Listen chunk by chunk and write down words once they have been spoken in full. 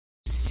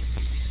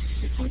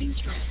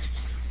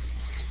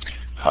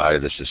Hi,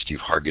 this is Steve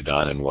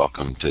Hargadon, and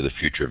welcome to the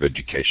Future of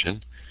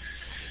Education.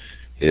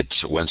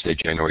 It's Wednesday,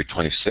 January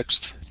 26th,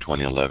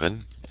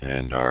 2011,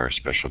 and our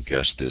special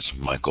guest is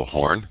Michael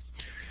Horn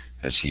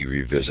as he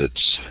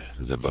revisits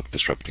the book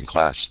Disrupting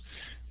Class,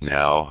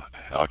 now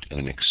out in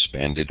an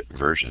expanded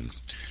version.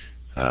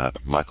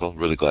 Michael,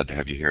 really glad to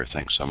have you here.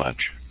 Thanks so much.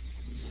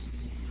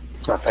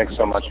 Thanks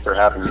so much for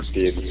having me,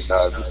 Steve.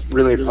 It's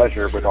really a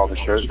pleasure with all the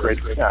shows. Great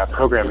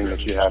programming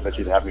that you have, that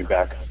you'd have me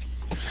back.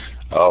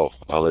 Oh,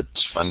 well,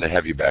 it's fun to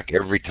have you back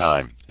every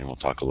time, and we'll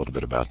talk a little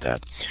bit about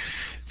that.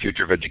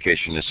 Future of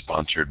Education is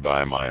sponsored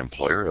by my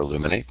employer,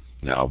 Elluminate,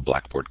 now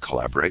Blackboard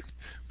Collaborate.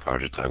 The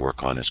project I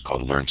work on is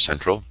called Learn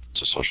Central.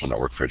 It's a social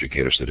network for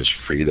educators that is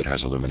free, that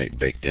has Elluminate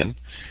baked in.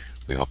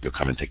 We hope you'll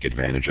come and take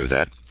advantage of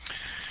that.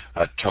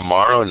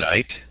 Tomorrow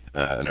night,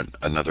 actually,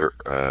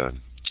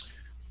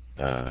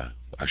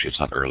 it's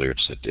not earlier,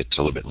 it's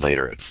a little bit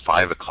later, at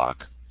 5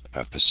 o'clock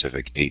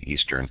Pacific, 8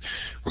 Eastern,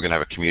 we're going to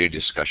have a community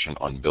discussion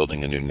on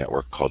building a new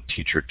network called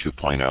Teacher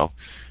 2.0,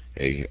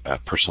 a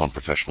personal and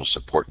professional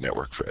support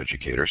network for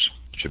educators.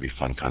 Should be a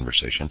fun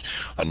conversation.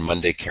 On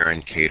Monday,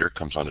 Karen Cater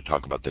comes on to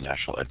talk about the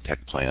National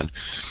EdTech Plan.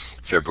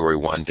 February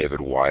 1,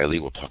 David Wiley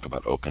will talk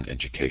about open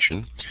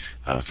education.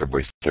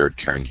 February 3rd,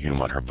 Karen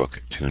Hume on her book,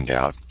 Tuned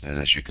Out.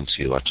 And as you can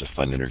see, lots of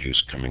fun interviews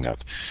coming up.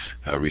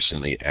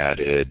 Recently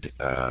added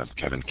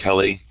Kevin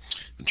Kelly,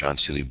 John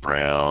Seeley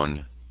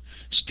Brown,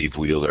 Steve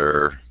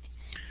Wheeler,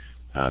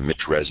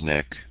 Mitch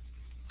Resnick.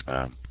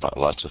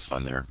 Lots of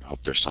fun there. I hope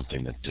there's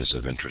something that is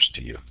of interest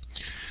to you.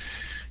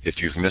 If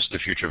you've missed the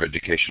Future of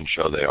Education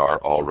show, they are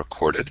all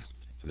recorded.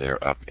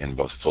 They're up in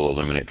both full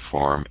Elluminate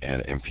form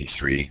and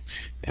MP3,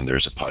 and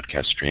there's a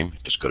podcast stream.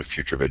 Just go to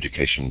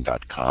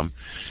futureofeducation.com,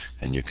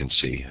 and you can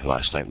see.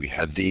 Last night we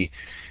had the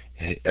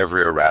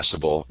ever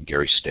irascible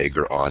Gary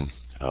Stager on.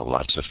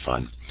 Lots of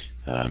fun.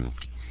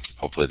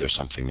 Hopefully there's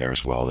something there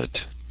as well that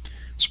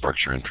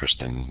sparks your interest,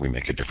 and we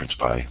make a difference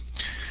by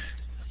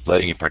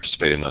letting you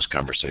participate in those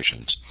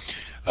conversations.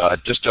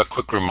 Just a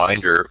quick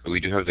reminder, we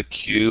do have the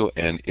Q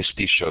and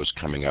ISTE shows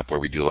coming up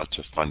where we do lots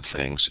of fun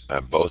things.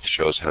 Both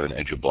shows have an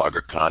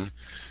EduBloggerCon.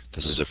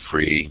 This is a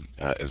free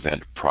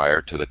event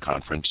prior to the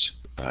conference,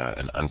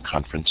 an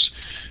unconference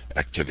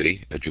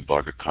activity.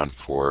 EduBloggerCon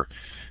for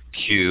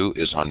Q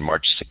is on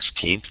March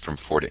 16th from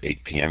 4 to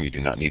 8 p.m. You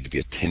do not need to be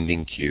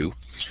attending Q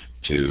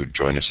to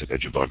join us at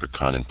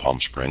EduBloggerCon in Palm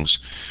Springs.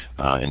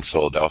 In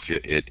Philadelphia,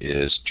 it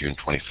is June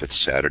 25th,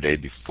 Saturday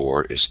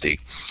before ISTE,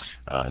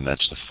 and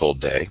that's the full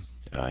day.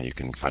 You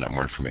can find out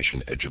more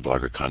information at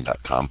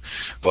edubloggercon.com.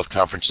 Both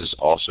conferences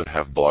also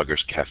have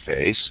bloggers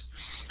cafes,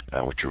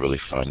 which are really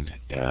fun,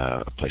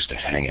 a place to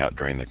hang out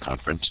during the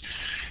conference.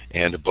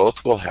 And both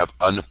will have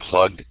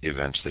unplugged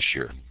events this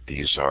year.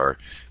 These are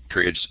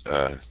periods,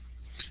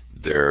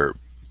 they're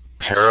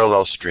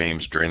parallel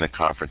streams during the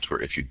conference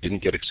where if you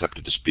didn't get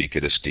accepted to speak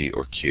at ISTE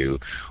or Q,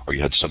 or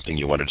you had something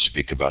you wanted to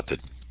speak about that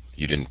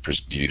you didn't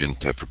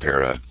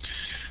prepare a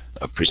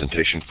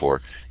presentation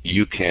for,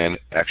 you can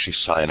actually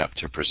sign up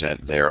to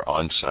present there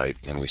on site,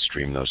 and we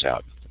stream those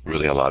out.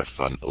 Really a lot of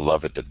fun.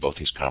 Love it that both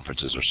these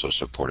conferences are so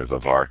supportive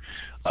of our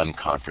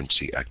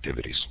unconferencey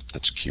activities.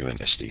 That's Q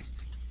and ISTE.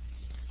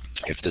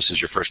 If this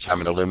is your first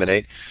time in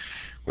Elluminate,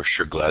 we're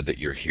sure glad that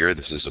you're here.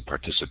 This is a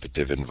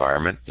participative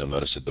environment. You'll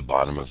notice at the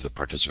bottom of the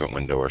participant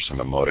window are some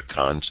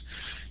emoticons.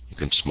 You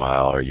can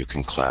smile or you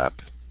can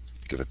clap,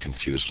 give a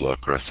confused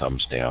look or a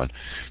thumbs down.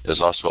 There's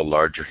also a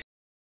larger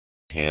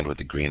hand with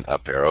the green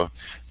up arrow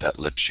that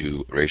lets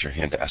you raise your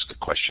hand to ask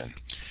a question.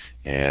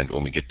 And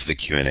when we get to the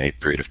Q&A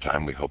period of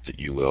time, we hope that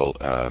you will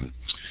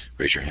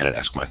raise your hand and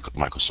ask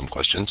Michael some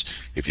questions.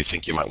 If you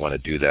think you might want to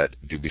do that,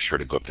 do be sure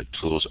to go up to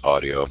Tools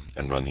Audio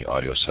and run the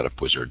Audio Setup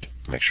Wizard.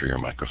 Make sure your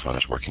microphone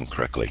is working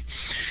correctly.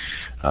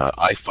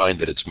 I find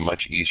that it's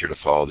much easier to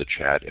follow the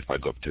chat if I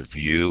go up to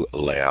View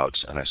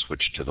Layouts and I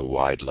switch to the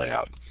wide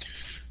layout.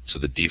 So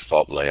the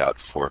default layout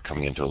for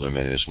coming into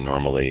Elluminate is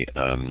normally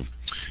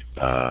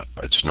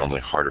it's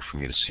normally harder for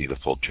me to see the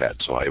full chat.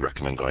 So I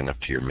recommend going up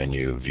to your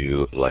menu,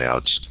 View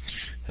Layouts,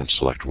 and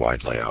select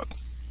Wide Layout.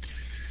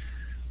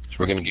 So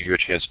we're going to give you a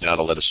chance now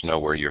to let us know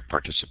where you're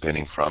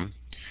participating from.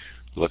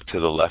 Look to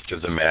the left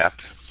of the map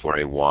for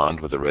a wand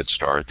with a red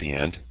star at the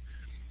end.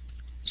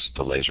 It's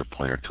the laser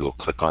pointer tool.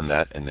 Click on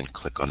that and then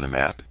click on the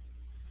map.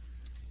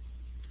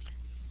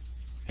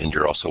 And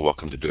you're also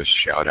welcome to do a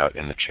shout out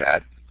in the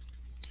chat.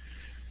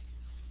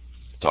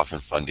 It's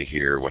often fun to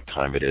hear what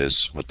time it is,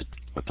 what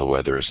the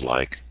weather is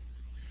like.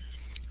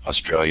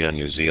 Australia,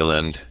 New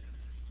Zealand,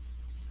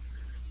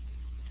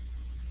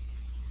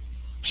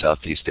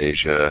 Southeast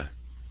Asia,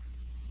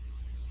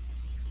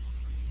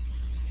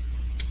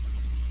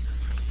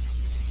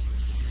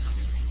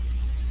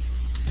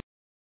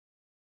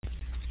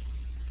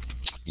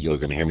 you're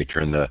going to hear me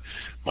turn the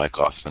mic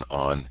off and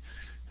on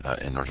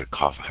in order to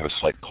cough. I have a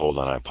slight cold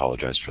and I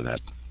apologize for that.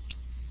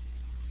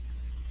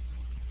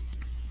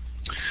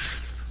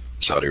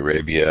 Saudi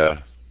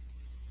Arabia,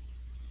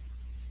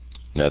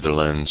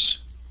 Netherlands.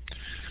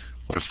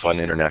 What a fun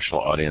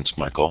international audience,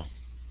 Michael.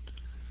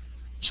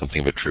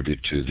 Something of a tribute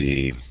to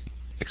the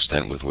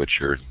extent with which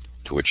your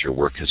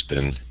work has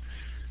been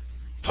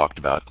talked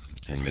about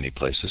in many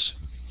places.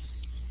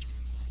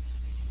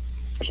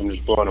 I'm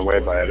just blown away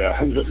by it,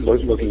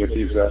 looking at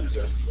these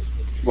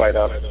light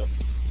up.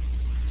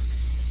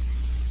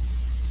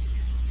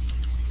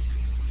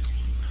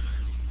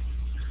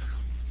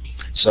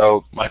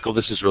 So, Michael,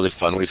 this is really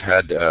fun. We've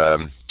had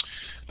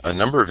a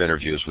number of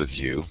interviews with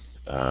you,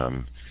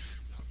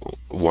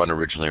 one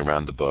originally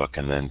around the book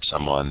and then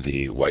some on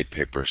the white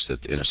papers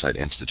that the Insight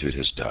Institute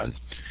has done.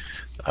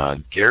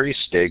 Gary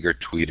Stager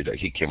tweeted,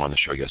 he came on the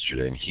show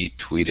yesterday, and he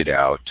tweeted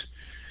out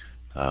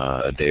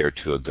a day or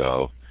two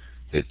ago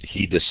that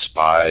he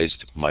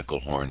despised Michael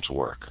Horn's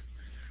work.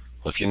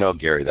 Well, if you know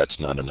Gary, that's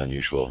not an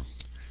unusual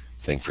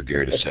thing for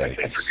Gary to say.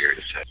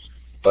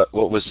 But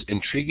what was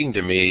intriguing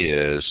to me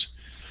is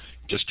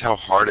just how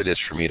hard it is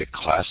for me to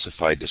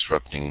classify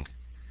disrupting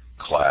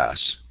class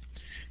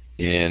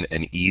in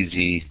an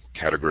easy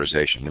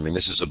categorization. I mean,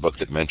 this is a book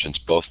that mentions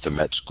both the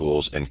Met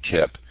Schools and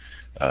KIPP,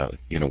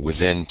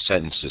 within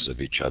sentences of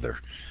each other.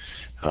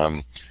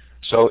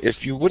 So if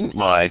you wouldn't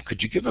mind,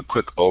 could you give a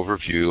quick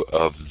overview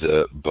of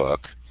the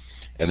book,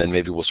 and then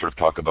maybe we'll sort of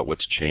talk about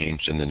what's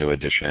changed in the new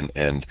edition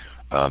and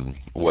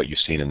what you've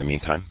seen in the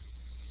meantime?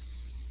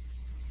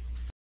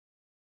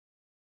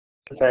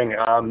 Thing.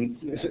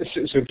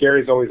 So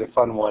Gary's always a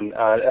fun one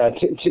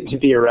to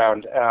be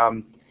around. Let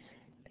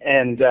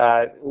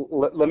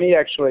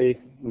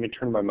me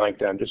turn my mic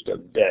down just a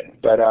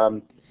bit. But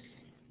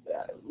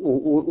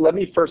let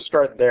me first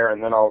start there,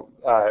 and then I'll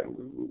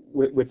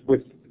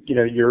with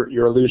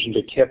your allusion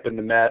to KIPP and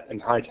the Met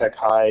and High Tech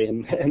High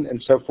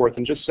and so forth,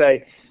 and just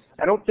say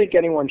I don't think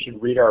anyone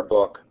should read our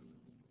book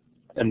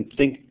and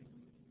think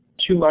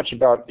too much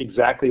about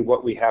exactly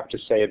what we have to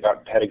say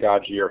about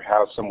pedagogy or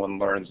how someone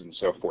learns and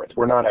so forth.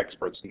 We're not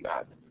experts in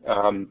that.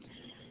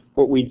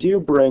 What we do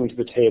bring to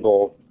the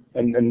table,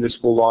 and this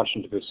will launch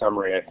into the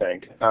summary, I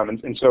think,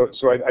 so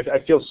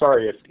I feel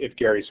sorry if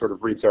Gary sort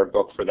of reads our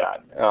book for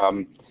that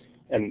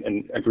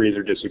and agrees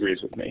or disagrees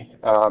with me.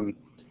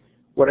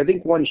 What I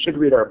think one should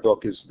read our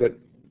book is that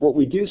what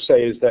we do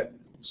say is that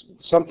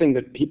something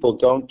that people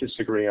don't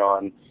disagree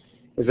on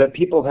is that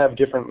people have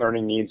different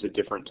learning needs at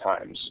different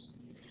times.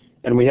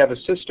 And we have a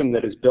system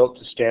that is built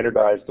to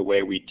standardize the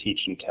way we teach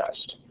and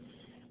test.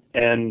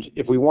 And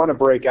if we want to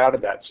break out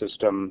of that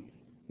system,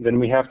 then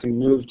we have to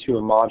move to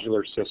a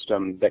modular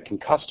system that can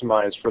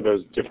customize for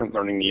those different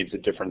learning needs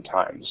at different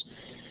times.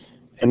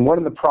 And one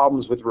of the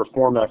problems with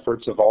reform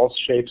efforts of all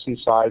shapes and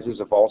sizes,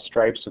 of all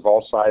stripes, of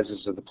all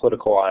sizes of the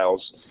political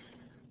aisles,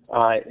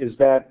 is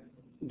that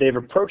they've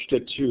approached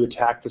it to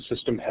attack the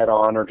system head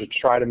on or to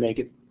try to make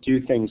it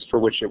do things for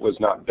which it was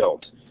not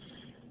built.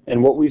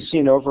 And what we've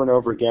seen over and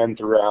over again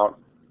throughout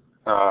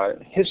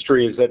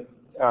history is that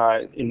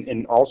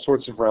in all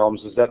sorts of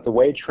realms is that the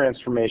way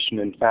transformation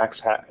in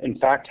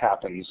fact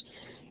happens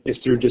is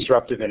through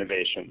disruptive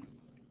innovation.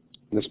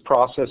 This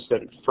process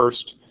that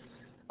first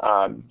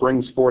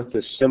brings forth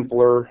this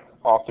simpler,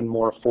 often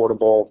more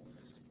affordable,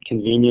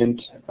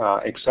 convenient,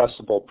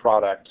 accessible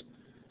product,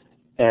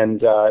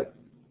 and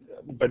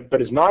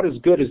but is not as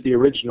good as the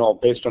original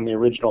based on the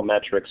original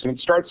metrics. And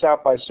it starts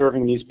out by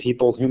serving these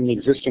people whom the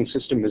existing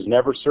system has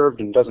never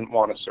served and doesn't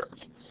want to serve.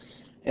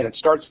 And it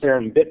starts there,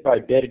 and bit by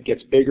bit it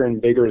gets bigger and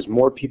bigger as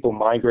more people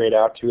migrate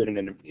out to it,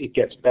 and it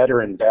gets better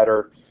and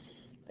better.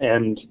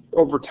 And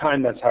over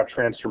time, that's how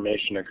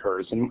transformation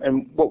occurs.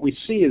 And what we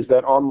see is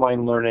that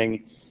online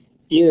learning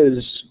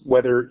is,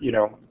 whether,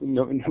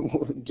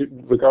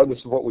 regardless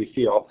of what we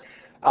feel,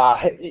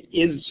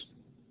 is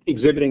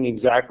exhibiting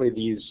exactly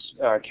these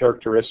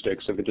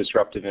characteristics of a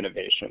disruptive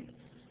innovation.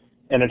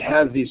 And it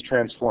has these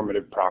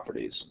transformative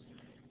properties.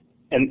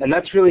 And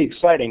that's really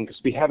exciting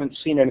because we haven't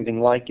seen anything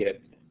like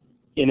it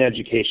in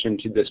education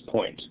to this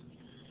point.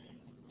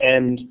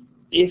 And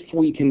if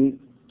we can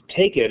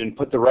take it and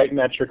put the right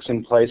metrics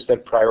in place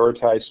that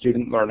prioritize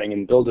student learning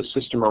and build a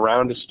system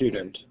around a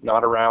student,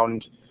 not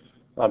around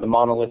the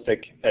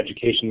monolithic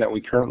education that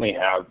we currently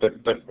have, but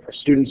a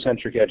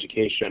student-centric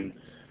education,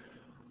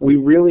 we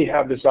really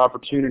have this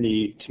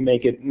opportunity to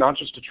make it not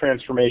just a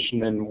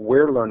transformation in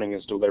where learning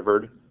is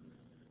delivered,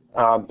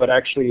 but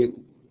actually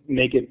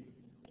make it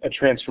a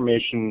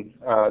transformation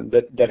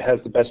that has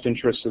the best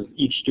interests of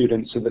each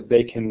student so that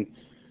they can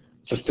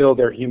fulfill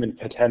their human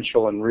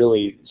potential and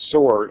really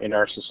soar in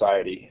our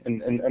society.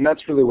 And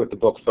that's really what the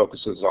book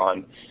focuses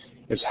on,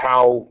 is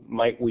how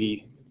might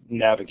we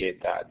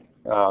navigate that.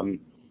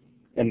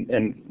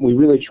 And we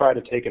really try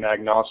to take an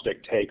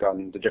agnostic take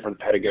on the different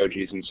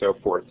pedagogies and so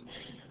forth.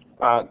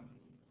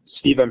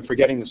 Steve, I'm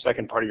forgetting the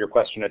second part of your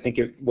question. I think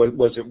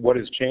was it what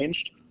has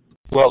changed?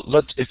 Well,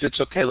 if it's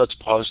okay, let's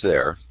pause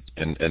there,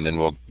 and then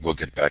we'll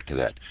get back to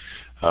that.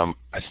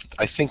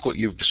 I think what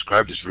you've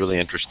described is really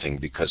interesting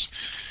because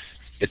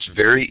it's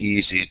very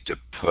easy to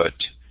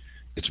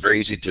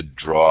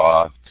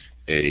draw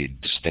a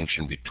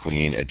distinction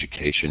between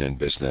education and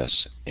business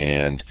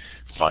and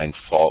find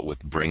fault with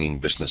bringing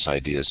business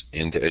ideas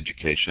into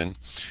education.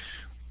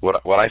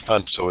 What I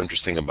found so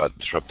interesting about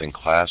Disrupting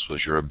Class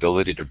was your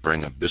ability to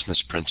bring a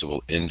business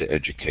principle into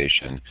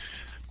education,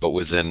 but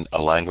within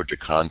a language or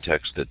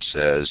context that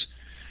says,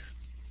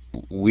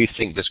 we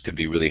think this could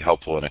be really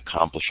helpful in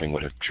accomplishing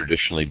what have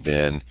traditionally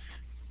been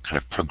kind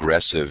of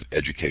progressive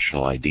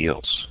educational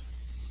ideals.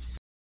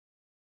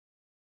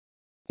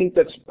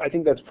 I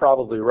think that's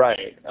probably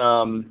right.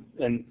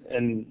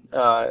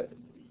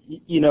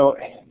 You know,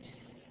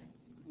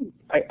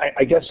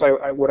 I guess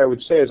what I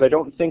would say is I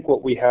don't think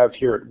what we have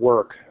here at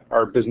work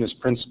are business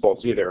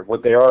principles either.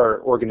 What they are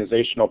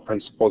organizational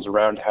principles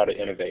around how to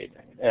innovate,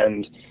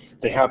 and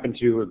they happen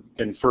to have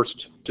been first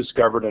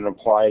discovered and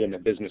applied in a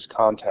business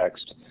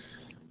context,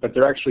 but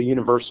they're actually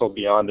universal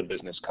beyond a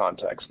business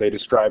context. They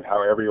describe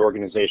how every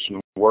organization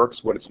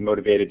works, what it's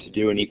motivated to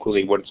do, and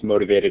equally what it's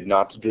motivated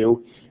not to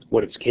do,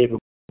 what it's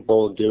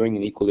capable of doing,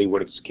 and equally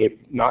what it's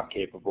not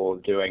capable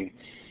of doing.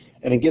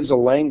 And it gives a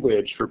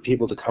language for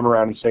people to come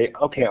around and say,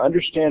 okay,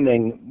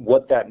 understanding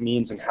what that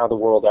means and how the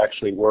world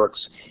actually works,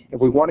 if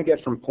we want to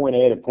get from point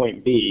A to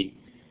point B,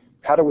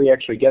 how do we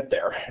actually get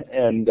there?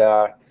 And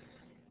I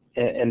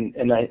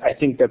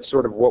think that's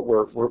sort of what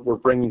we're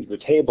bringing to the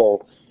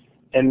table,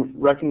 and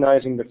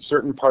recognizing that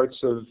certain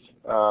parts of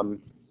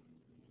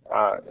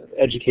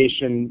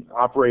education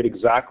operate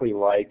exactly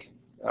like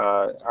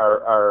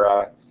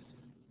our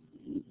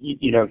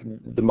you know,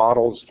 the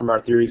models from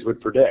our theories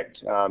would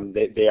predict.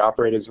 They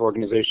operate as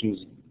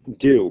organizations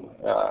do.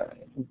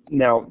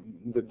 Now,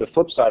 the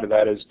flip side of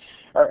that is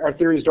our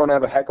theories don't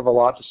have a heck of a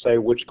lot to say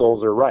which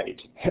goals are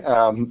right,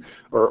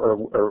 or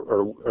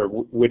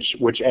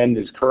which end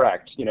is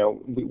correct. You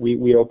know,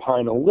 we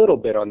opine a little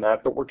bit on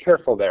that, but we're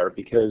careful there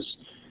because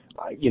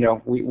you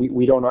know,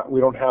 we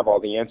don't have all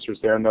the answers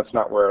there, and that's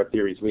not where our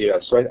theories lead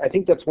us. So I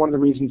think that's one of the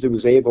reasons it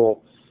was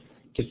able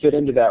to fit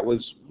into that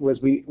was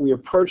we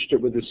approached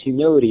it with this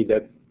humility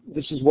that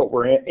this is what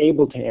we're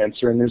able to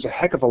answer, and there's a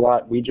heck of a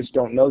lot we just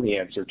don't know the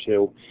answer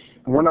to,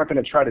 and we're not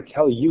going to try to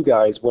tell you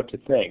guys what to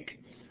think.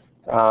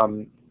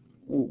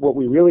 What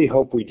we really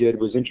hope we did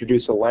was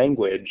introduce a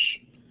language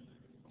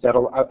that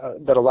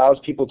allows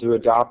people to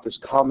adopt this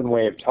common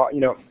way of talking.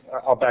 You know,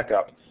 I'll back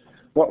up.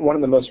 One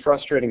of the most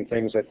frustrating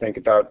things I think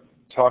about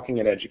talking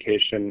in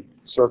education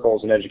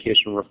circles and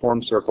education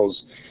reform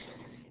circles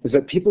is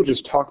that people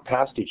just talk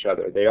past each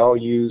other. They all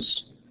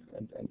use,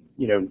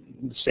 you know,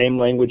 the same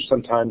language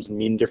sometimes and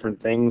mean different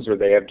things, or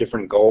they have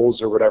different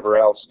goals or whatever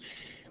else.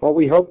 What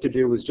we hope to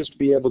do is just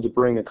be able to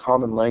bring a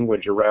common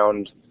language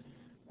around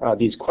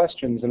these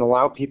questions and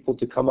allow people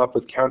to come up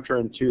with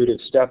counterintuitive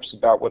steps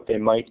about what they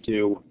might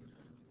do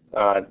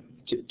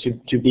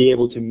to be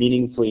able to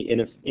meaningfully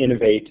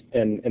innovate,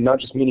 and not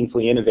just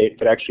meaningfully innovate,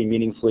 but actually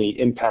meaningfully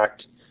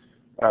impact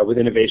with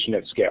innovation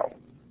at scale.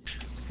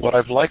 What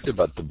I've liked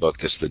about the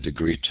book is the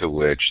degree to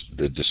which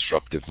the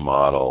disruptive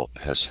model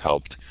has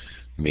helped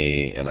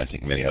me, and I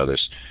think many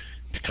others,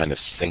 to kind of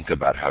think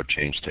about how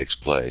change takes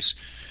place.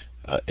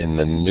 In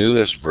the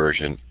newest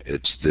version,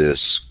 it's this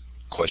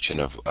question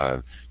of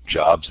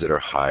jobs that are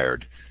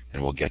hired,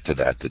 and we'll get to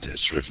that has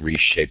sort of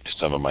reshaped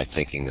some of my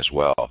thinking as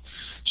well.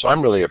 So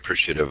I'm really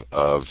appreciative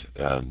of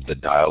the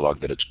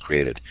dialogue that it's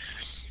created.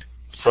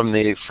 From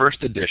the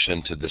first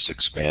edition to this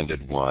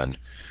expanded one,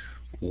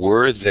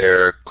 were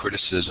there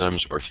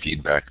criticisms or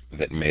feedback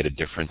that made a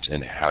difference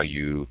in how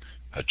you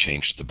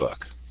changed the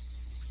book?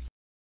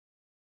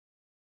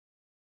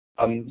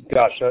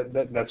 Gosh,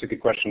 that's a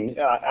good question.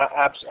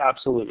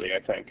 Absolutely, I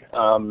think.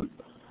 And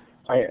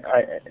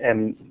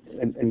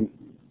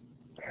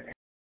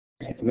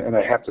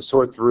I have to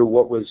sort through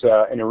what was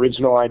an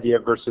original idea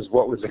versus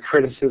what was a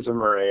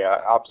criticism or a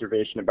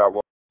observation about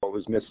what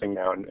was missing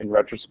now in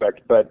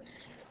retrospect. But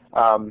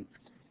the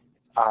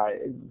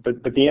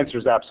answer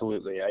is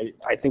absolutely.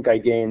 I think I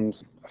gained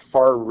a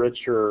far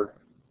richer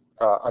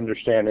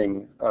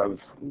understanding of,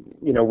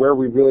 you know, where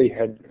we really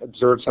had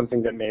observed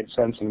something that made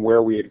sense and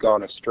where we had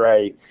gone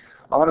astray.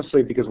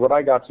 Honestly, because what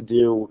I got to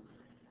do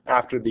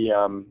after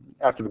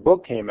the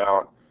book came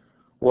out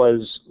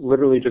was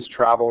literally just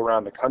travel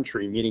around the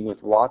country, meeting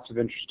with lots of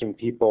interesting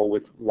people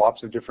with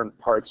lots of different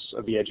parts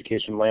of the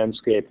education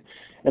landscape.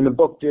 And the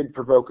book did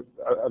provoke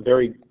a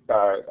very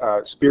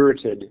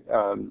spirited,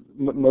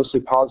 mostly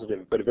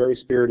positive, but a very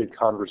spirited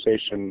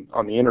conversation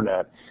on the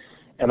internet.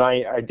 And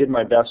I did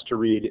my best to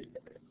read,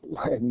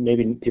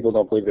 maybe people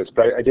don't believe this,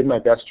 but I did my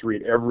best to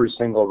read every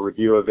single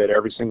review of it,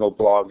 every single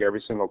blog,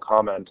 every single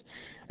comment,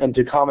 and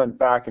to comment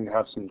back and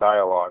have some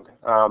dialogue.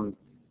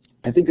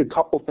 I think a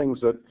couple things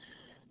that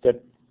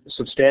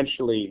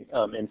substantially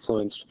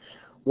influenced.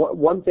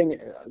 One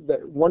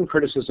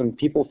criticism,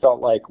 people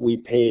felt like we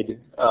paid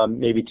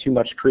maybe too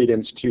much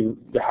credence to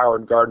the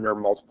Howard Gardner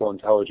multiple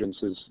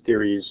intelligences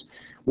theories,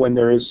 when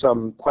there is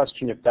some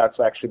question if that's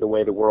actually the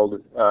way the world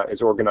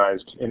is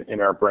organized in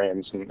our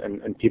brains,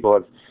 and people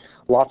have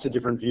lots of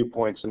different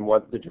viewpoints and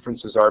what the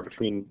differences are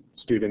between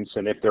students,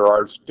 and if there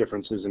are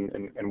differences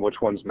and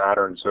which ones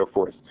matter and so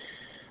forth.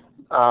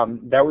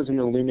 That was an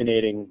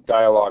illuminating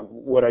dialogue.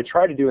 What I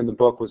tried to do in the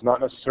book was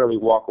not necessarily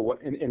walk away,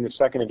 in the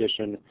second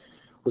edition,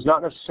 was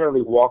not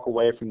necessarily walk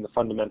away from the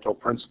fundamental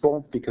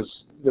principle,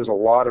 because there's a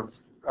lot of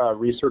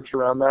research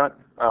around that,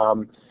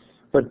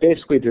 but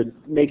basically to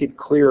make it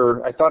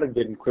clear, I thought it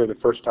didn't clear the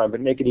first time, but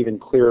make it even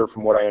clearer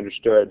from what I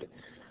understood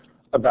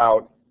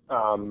about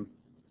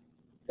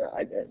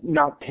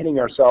not pinning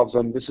ourselves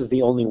on this is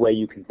the only way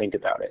you can think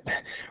about it.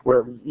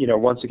 Where,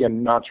 once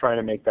again, not trying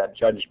to make that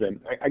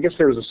judgment. I guess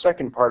there was a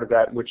second part of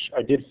that which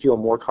I did feel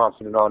more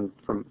confident on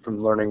from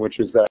learning, which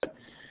is that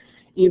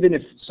even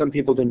if some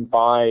people didn't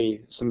buy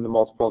some of the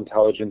multiple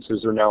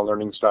intelligences or now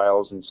learning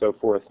styles and so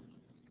forth,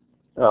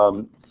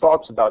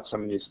 thoughts about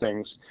some of these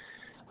things,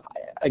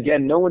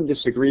 again, no one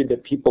disagreed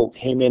that people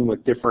came in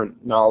with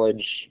different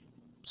knowledge,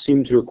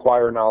 seemed to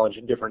acquire knowledge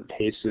at different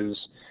paces,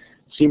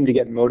 seemed to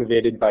get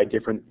motivated by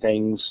different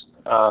things,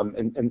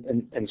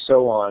 and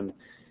so on.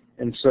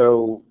 And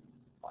so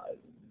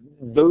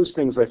those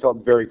things I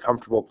felt very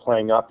comfortable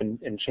playing up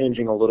and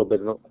changing a little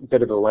bit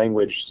of the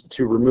language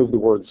to remove the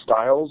word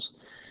styles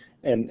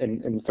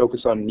and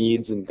focus on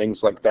needs and things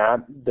like that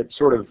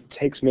sort of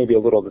takes maybe a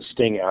little of the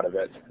sting out of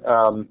it.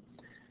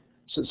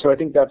 So I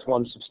think that's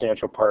one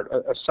substantial part.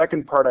 A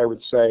second part I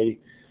would say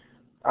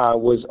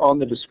was on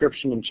the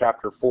description in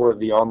Chapter 4 of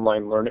the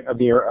online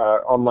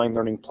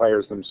learning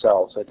players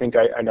themselves. I think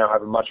I now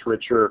have a much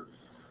richer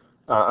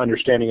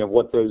understanding of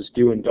what those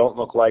do and don't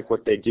look like,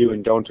 what they do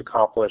and don't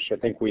accomplish. I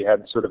think we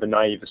had sort of a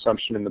naive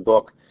assumption in the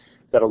book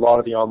that a lot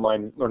of the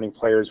online learning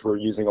players were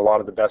using a lot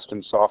of the best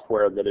in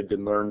software that had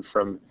been learned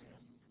from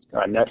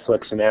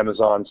Netflix and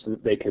Amazon so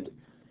that they could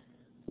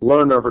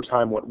learn over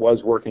time what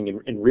was working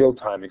in real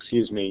time, and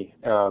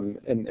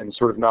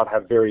sort of not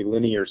have very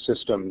linear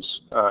systems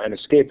and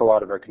escape a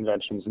lot of our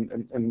conventions,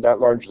 and that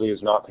largely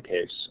is not the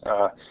case.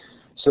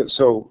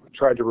 So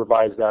tried to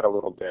revise that a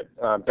little bit.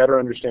 Better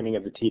understanding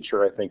of the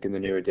teacher, I think, in the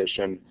new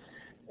edition,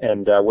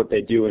 and what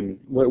they do and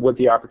what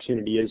the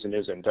opportunity is and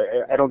isn't.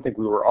 I don't think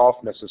we were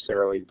off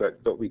necessarily,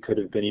 but we could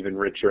have been even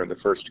richer in the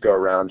first go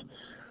around.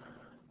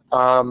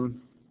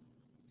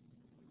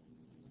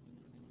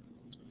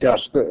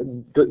 Gosh,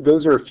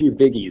 those are a few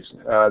biggies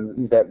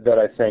that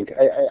I think.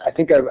 I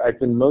think I've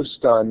been most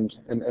stunned,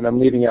 and I'm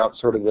leaving out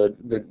sort of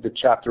the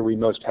chapter we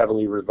most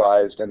heavily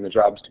revised and the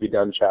jobs to be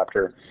done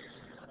chapter.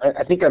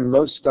 I think I'm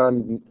most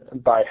stunned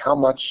by how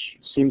much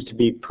seems to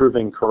be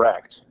proving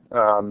correct.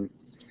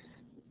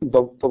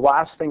 The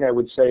last thing I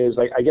would say is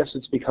I guess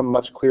it's become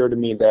much clearer to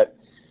me that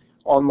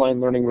online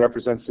learning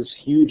represents this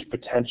huge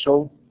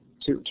potential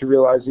to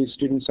realize these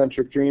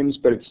student-centric dreams,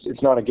 but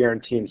it's not a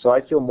guarantee. And so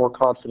I feel more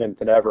confident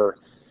than ever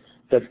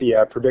that the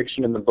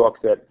prediction in the book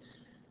that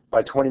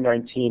by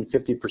 2019,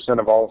 50%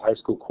 of all high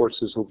school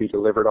courses will be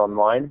delivered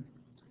online,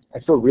 I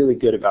feel really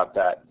good about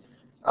that.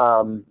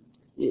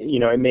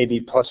 It may be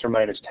plus or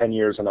minus 10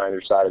 years on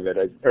either side of it,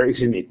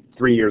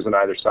 3 years on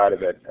either side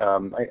of it.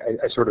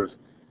 I sort of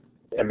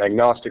am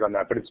agnostic on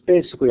that, but it's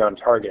basically on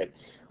target.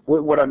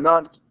 What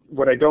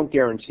I don't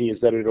guarantee is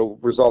that it'll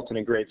result in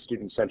a great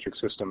student-centric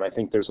system. I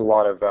think there's a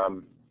lot of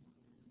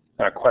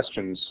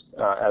questions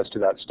as to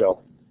that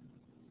still.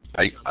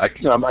 I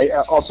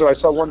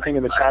saw one thing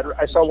in the chat.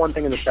 I saw one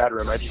thing in the chat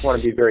room. I just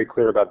want to be very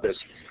clear about this.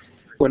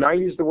 When I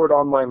use the word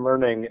online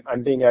learning,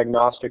 I'm being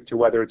agnostic to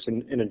whether it's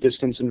in a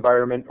distance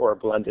environment or a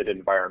blended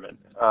environment.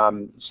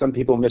 Some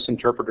people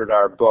misinterpreted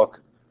our book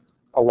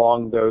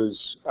along those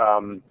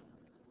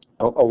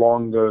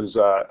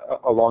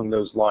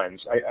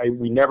lines.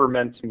 We never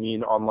meant to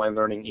mean online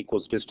learning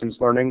equals distance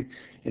learning.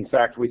 In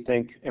fact, we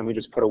think, and we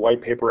just put a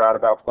white paper out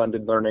about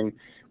blended learning,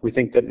 we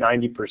think that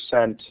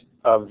 90%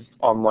 of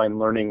online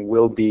learning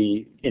will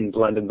be in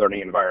blended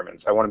learning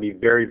environments. I want to be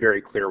very,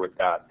 very clear with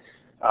that.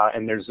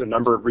 And there's a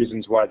number of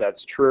reasons why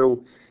that's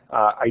true.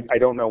 I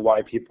don't know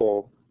why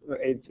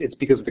it's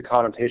because of the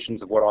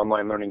connotations of what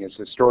online learning has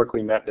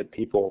historically meant that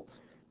people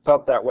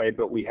felt that way,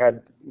 but we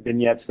had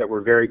vignettes that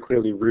were very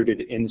clearly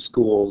rooted in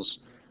schools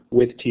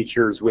with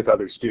teachers, with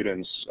other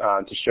students,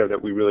 to show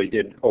that we really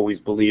did always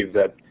believe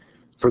that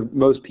for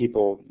most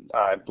people,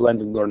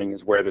 blended learning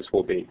is where this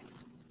will be.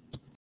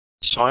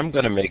 So I'm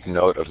going to make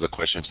note of the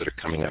questions that are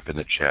coming up in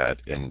the chat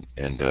and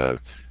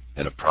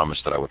a promise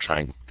that I will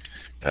try and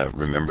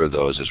remember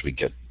those as we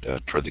get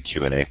toward the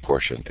Q&A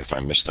portion. If I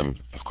miss them,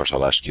 of course,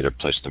 I'll ask you to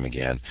place them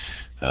again.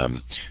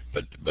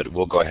 But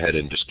we'll go ahead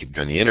and just keep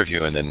doing the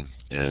interview, and then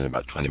in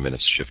about 20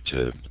 minutes shift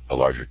to a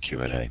larger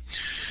Q&A.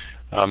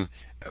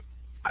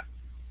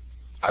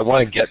 I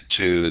want to get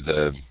to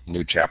the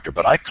new chapter,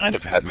 but I kind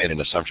of had made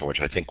an assumption which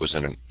I think was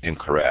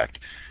incorrect,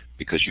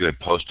 because you had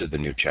posted the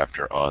new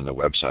chapter on the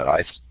website.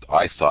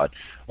 I thought,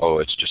 oh,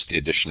 it's just the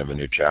addition of a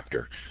new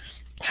chapter.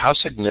 How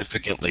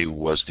significantly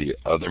was the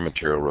other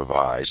material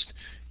revised?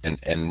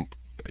 And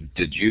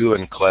did you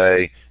and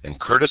Clay and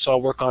Curtis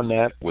all work on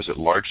that? Was it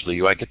largely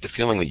you? I get the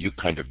feeling that you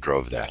kind of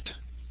drove that.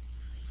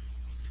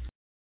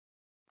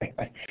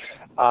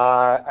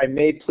 I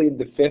may plead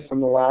the fifth on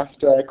the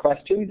last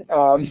question,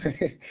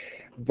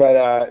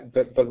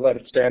 but let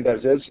it stand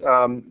as is.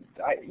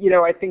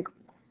 I think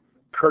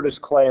Curtis,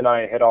 Clay, and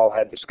I had all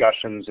had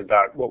discussions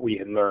about what we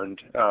had learned,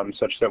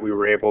 such that we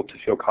were able to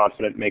feel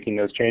confident making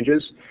those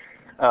changes.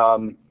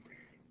 And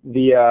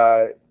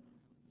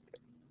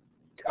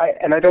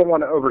I don't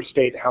want to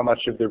overstate how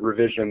much of the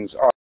revisions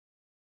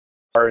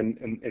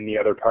in the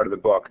other part of the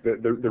book.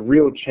 The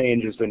real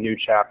change is the new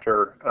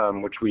chapter,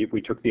 which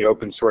we took the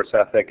open source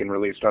ethic and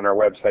released on our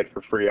website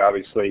for free,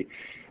 obviously.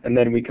 And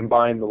then we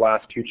combined the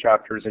last two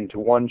chapters into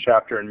one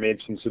chapter and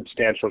made some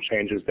substantial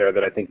changes there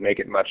that I think make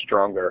it much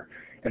stronger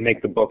and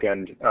make the book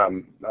end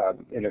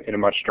in a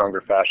much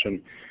stronger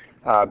fashion.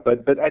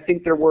 But I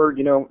think there were,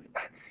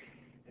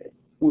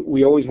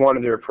 we always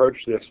wanted to approach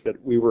this that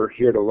we were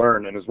here to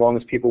learn, and as long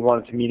as people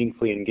wanted to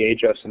meaningfully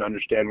engage us and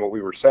understand what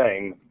we were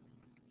saying,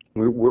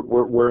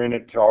 we're in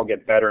it to all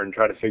get better and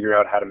try to figure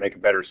out how to make a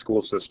better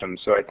school system.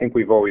 So I think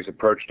we've always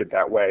approached it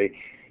that way.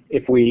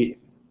 If we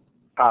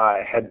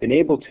had been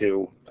able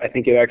to, I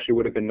think it actually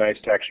would have been nice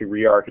to actually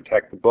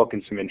re-architect the book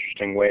in some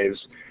interesting ways,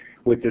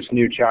 with this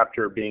new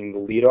chapter being the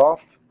lead-off,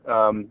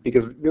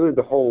 because really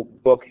the whole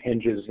book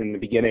hinges in the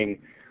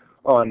beginning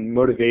on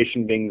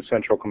motivation being the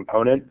central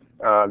component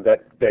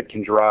that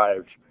can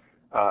drive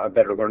a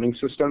better learning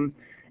system,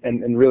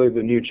 and really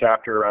the new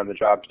chapter around the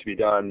jobs to be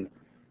done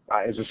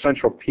is a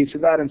central piece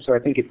of that. And so I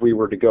think if we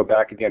were to go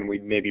back again,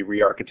 we'd maybe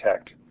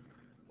re-architect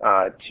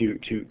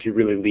to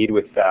really lead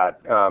with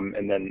that,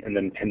 and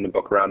then pin the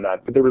book around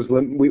that. But there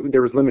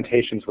was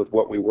limitations with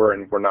what we were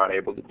and were not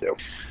able to do.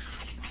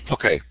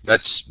 Okay,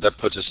 that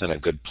puts us in a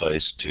good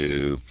place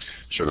to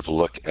sort of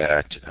look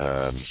at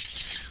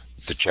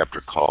the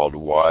chapter called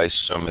 "Why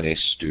So Many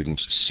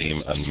Students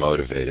Seem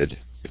Unmotivated."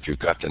 If you've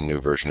got the new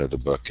version of the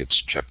book,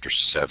 it's chapter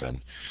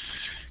 7.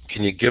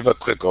 Can you give a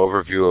quick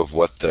overview of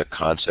what the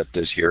concept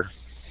is here?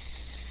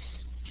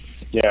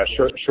 Yeah,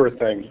 sure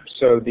thing.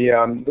 So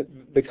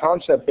the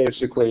concept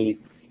basically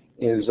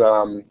is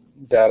I'm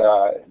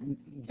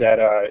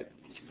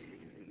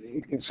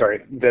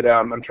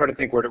trying to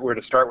think where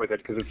to start with it,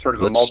 because it's sort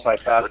of a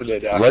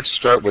multifaceted. Let's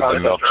start with the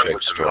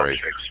milkshake story.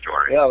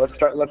 Yeah, let's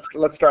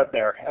start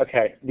there.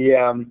 Okay.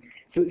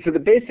 So the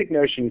basic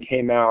notion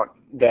came out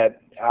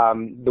that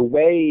the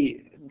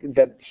way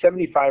that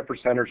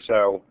 75% or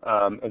so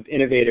of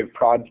innovative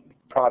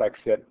products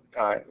that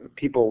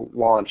people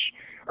launch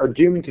are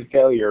doomed to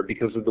failure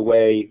because of the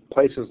way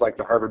places like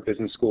the Harvard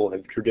Business School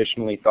have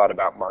traditionally thought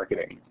about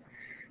marketing.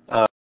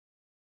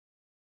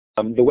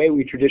 The way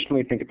we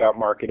traditionally think about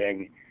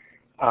marketing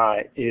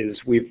is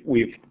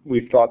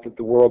we've thought that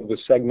the world was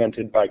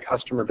segmented by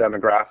customer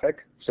demographic.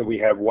 So we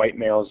have white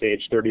males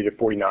aged 30 to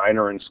 49,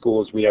 or in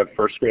schools we have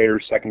first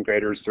graders, second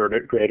graders, third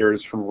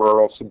graders from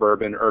rural,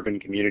 suburban, urban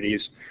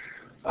communities.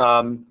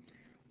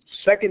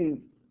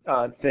 Second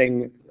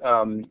thing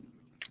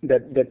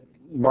that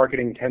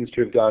marketing tends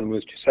to have done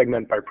was to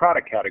segment by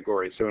product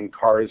category. So in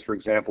cars, for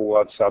example, we'll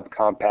have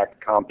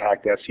subcompact,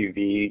 compact,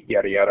 SUV,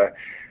 yada yada.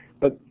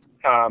 But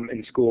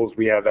in schools,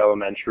 we have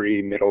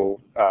elementary,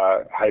 middle,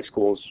 high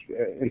schools,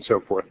 and so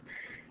forth.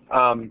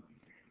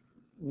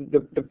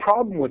 The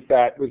problem with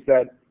that was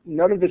that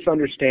none of this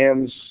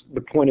understands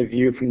the point of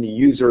view from the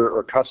user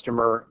or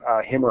customer,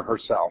 him or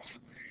herself.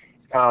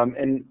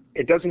 And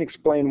it doesn't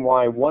explain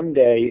why one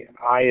day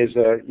I, as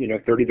a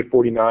 30 to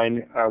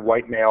 49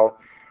 white male,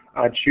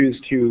 choose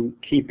to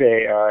keep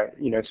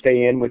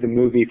stay in with a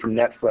movie from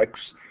Netflix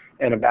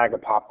and a bag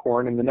of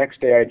popcorn, and the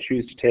next day I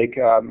choose to take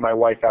my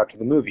wife out to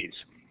the movies,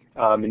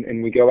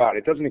 and we go out.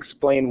 It doesn't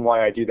explain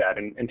why I do that,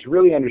 and to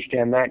really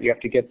understand that, you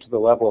have to get to the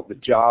level of the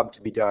job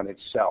to be done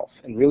itself,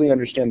 and really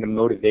understand the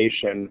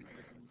motivation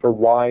for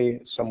why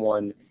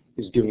someone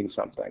is doing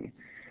something.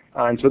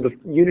 And so the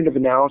unit of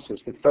analysis,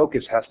 the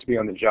focus has to be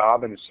on the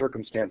job and the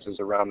circumstances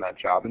around that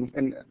job.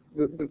 And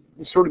the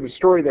sort of the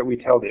story that we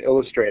tell to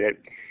illustrate it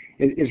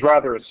is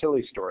rather a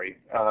silly story,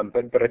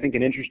 but I think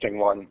an interesting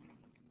one,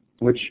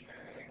 which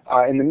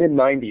in the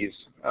mid-90s,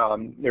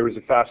 there was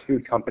a fast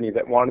food company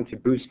that wanted to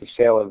boost the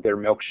sale of their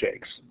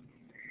milkshakes.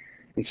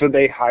 And so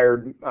they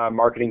hired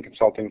marketing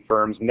consulting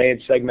firms, and they had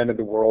segmented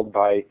the world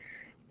by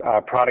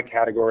product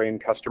category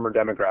and customer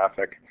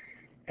demographic.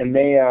 And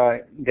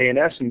they in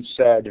essence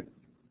said,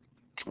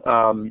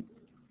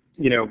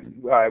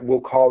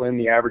 we'll call in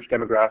the average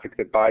demographic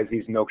that buys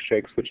these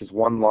milkshakes, which is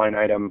one line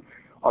item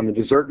on the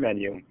dessert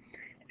menu,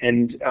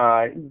 and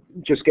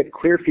just get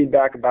clear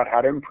feedback about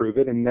how to improve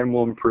it, and then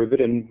we'll improve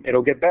it, and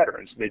it'll get better.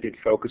 And so they did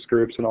focus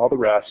groups and all the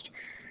rest,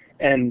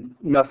 and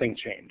nothing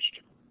changed.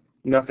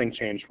 Nothing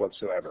changed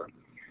whatsoever.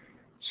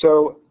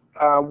 So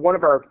one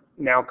of our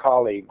now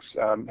colleagues,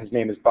 his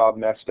name is Bob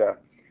Mesta,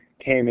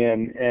 came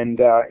in, and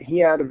he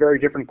had a very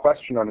different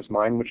question on his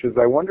mind, which is,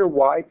 I wonder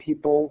why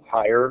people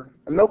hire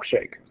a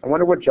milkshake. I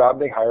wonder what job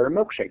they hire a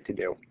milkshake to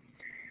do.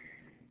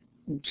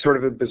 Sort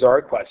of a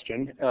bizarre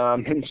question.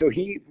 And so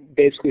he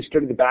basically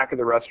stood at the back of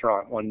the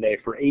restaurant one day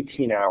for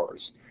 18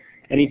 hours,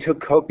 and he took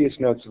copious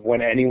notes of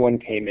when anyone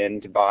came in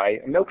to buy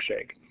a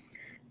milkshake.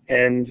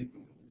 And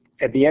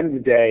at the end of the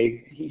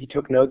day, he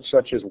took notes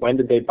such as when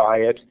did they buy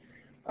it,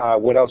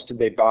 what else did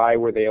they buy,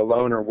 were they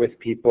alone or with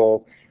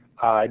people,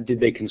 did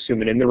they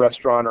consume it in the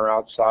restaurant or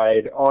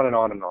outside, on and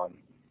on and on.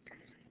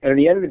 And at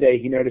the end of the day,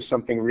 he noticed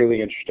something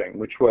really interesting,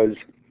 which was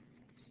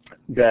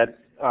that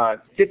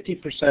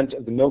 50%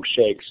 of the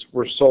milkshakes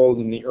were sold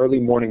in the early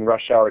morning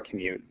rush hour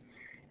commute,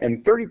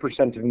 and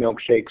 30% of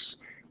milkshakes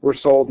were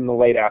sold in the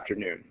late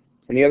afternoon.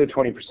 and the other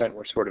 20%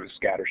 were sort of a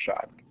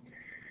scattershot.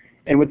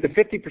 And with the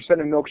 50%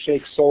 of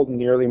milkshakes sold in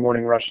the early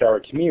morning rush hour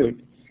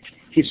commute,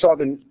 he saw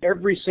that in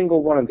every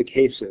single one of the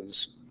cases,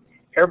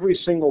 every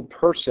single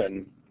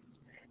person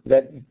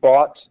that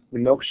bought the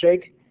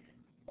milkshake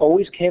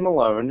always came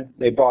alone.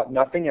 They bought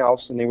nothing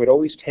else, and they would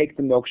always take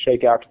the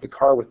milkshake out to the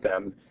car with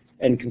them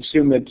and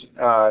consume it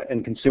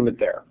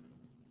there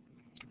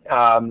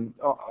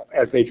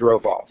as they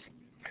drove off.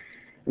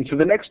 And so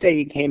the next day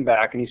he came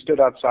back and he stood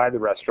outside the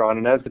restaurant,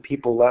 and as the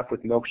people left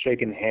with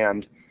milkshake in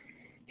hand,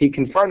 he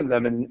confronted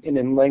them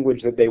in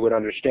language that they would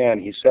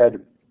understand. He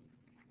said,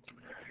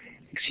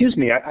 "Excuse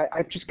me,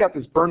 I've just got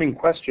this burning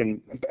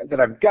question that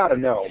I've got to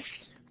know.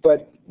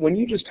 But when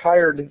you just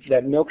hired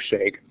that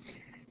milkshake,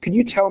 could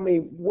you tell me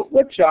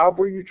what job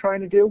were you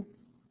trying to do?"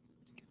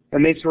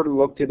 And they sort of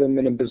looked at him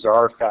in a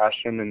bizarre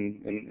fashion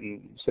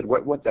and said,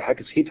 what the heck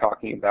is he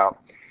talking about?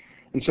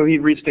 And so he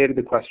restated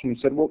the question and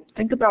said, well,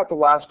 think about the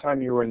last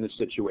time you were in this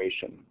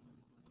situation,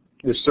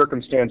 this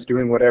circumstance,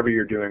 doing whatever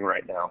you're doing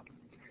right now.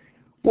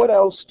 What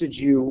else did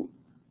you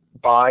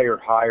buy or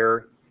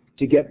hire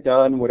to get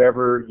done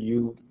whatever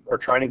you are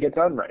trying to get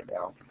done right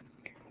now?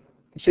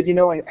 He said,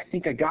 I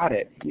think I got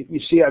it.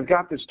 You see, I've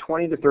got this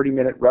 20 to 30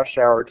 minute rush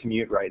hour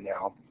commute right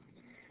now,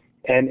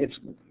 and it's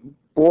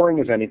boring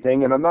as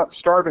anything, and I'm not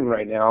starving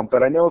right now,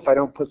 but I know if I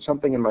don't put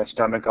something in my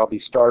stomach, I'll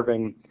be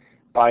starving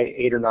by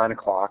 8 or 9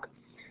 o'clock.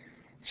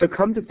 So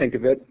come to think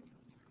of it,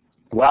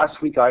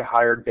 last week I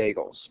hired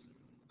bagels.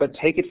 But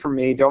take it from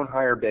me, don't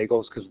hire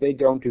bagels because they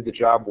don't do the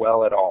job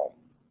well at all.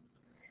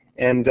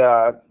 And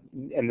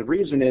the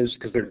reason is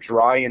because they're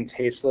dry and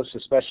tasteless,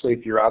 especially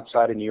if you're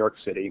outside of New York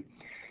City.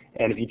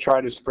 And if you try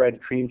to spread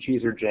cream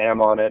cheese or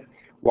jam on it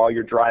while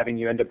you're driving,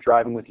 you end up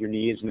driving with your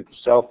knees, and if the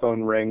cell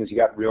phone rings, you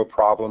got real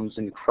problems,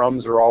 and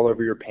crumbs are all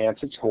over your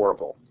pants. It's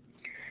horrible.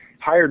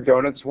 Hired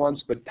donuts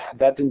once, but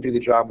that didn't do the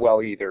job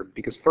well either,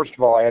 because first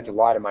of all, I had to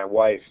lie to my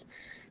wife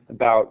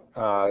about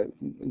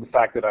the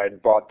fact that I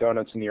had bought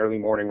donuts in the early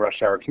morning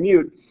rush hour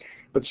commute.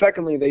 But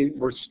secondly, they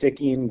were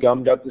sticky and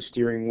gummed up the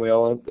steering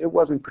wheel, and it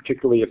wasn't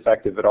particularly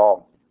effective at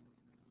all.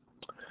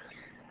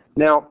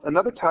 Now,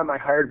 another time I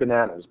hired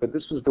bananas, but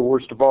this was the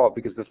worst of all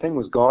because the thing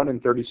was gone in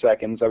 30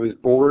 seconds. I was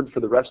bored for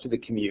the rest of the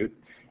commute.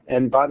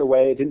 And by the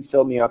way, it didn't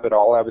fill me up at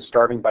all. I was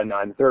starving by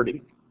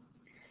 9:30.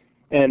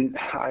 And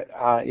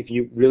if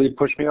you really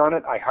push me on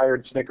it, I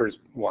hired Snickers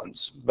once.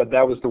 But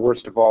that was the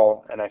worst of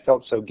all, and I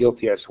felt so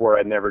guilty I swore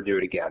I'd never do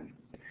it again.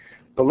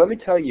 But let me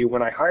tell you,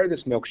 when I hire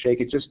this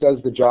milkshake, it just does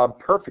the job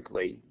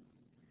perfectly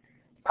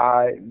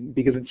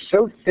because it's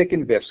so thick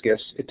and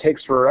viscous, it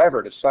takes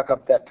forever to suck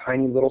up that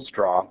tiny little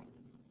straw.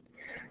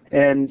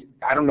 And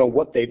I don't know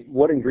what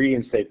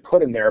ingredients they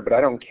put in there, but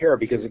I don't care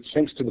because it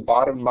sinks to the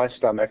bottom of my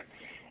stomach,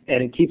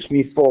 and it keeps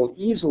me full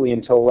easily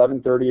until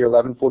 11:30 or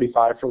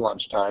 11:45 for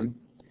lunchtime.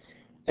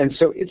 And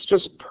so it's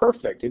just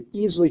perfect. It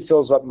easily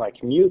fills up my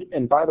commute.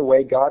 And by the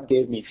way, God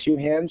gave me two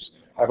hands.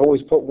 I've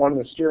always put one in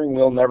the steering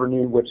wheel, never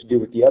knew what to do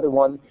with the other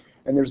one.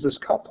 And there's this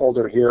cup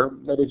holder here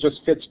that it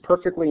just fits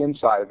perfectly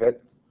inside of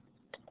it.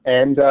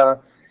 And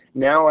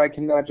now I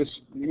can just,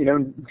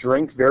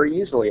 drink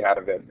very easily out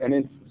of it.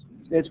 And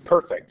it's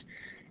perfect.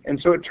 And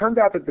so it turned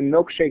out that the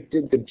milkshake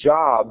did the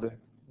job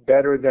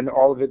better than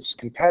all of its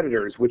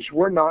competitors, which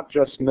were not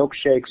just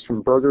milkshakes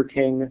from Burger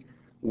King,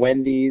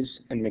 Wendy's,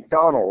 and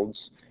McDonald's,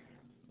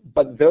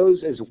 but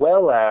those as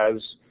well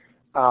as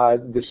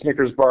the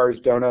Snickers bars,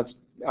 donuts,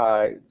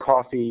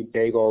 coffee,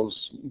 bagels,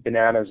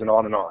 bananas, and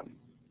on and on.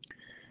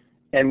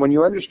 And when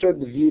you understood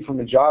the view from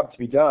a job to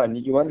be done,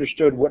 you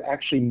understood what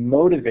actually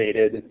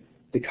motivated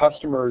the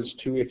customers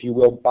to, if you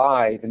will,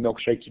 buy the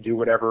milkshake to do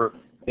whatever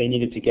they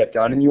needed to get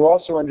done. And you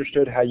also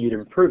understood how you'd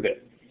improve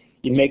it.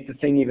 You'd make the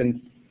thing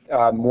even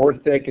more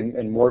thick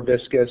and more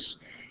viscous.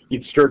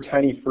 You'd stir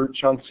tiny fruit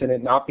chunks in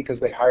it, not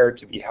because they hire it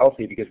to be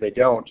healthy, because they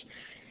don't,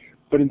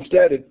 but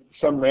instead at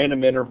some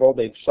random interval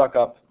they'd suck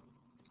up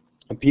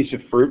a piece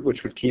of fruit, which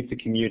would keep the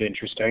commute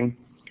interesting,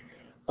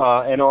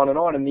 and on and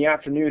on. In the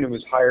afternoon, it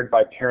was hired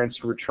by parents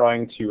who were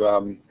trying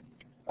to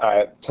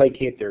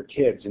placate their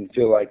kids and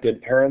feel like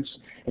good parents,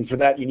 and for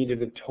that you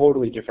needed a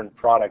totally different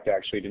product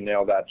actually to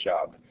nail that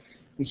job.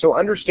 And so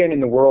understanding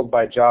the world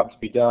by job to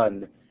be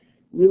done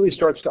really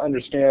starts to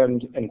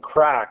understand and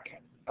crack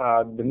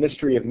the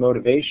mystery of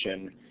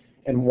motivation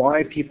and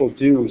why people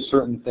do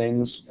certain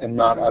things and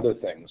not other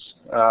things.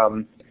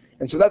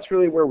 And so that's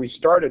really where we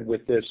started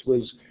with this,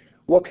 was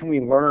what can we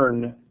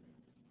learn,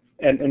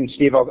 and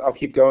Steve, I'll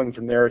keep going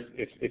from there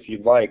if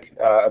you'd like,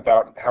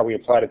 about how we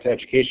applied it to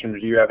education, or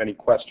do you have any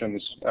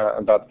questions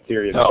about the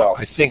theory itself? No,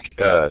 I think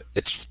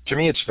to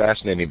me it's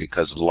fascinating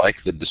because like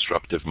the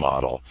disruptive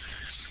model,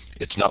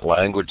 it's not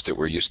language that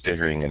we're used to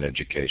hearing in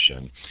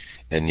education,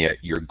 and yet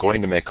you're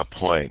going to make a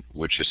point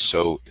which is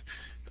so,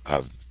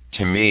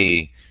 to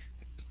me,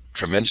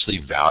 tremendously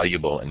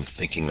valuable in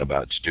thinking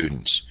about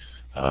students,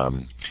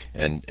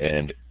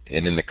 and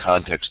in the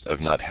context of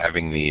not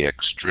having the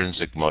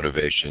extrinsic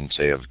motivation,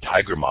 say, of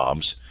tiger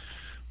moms.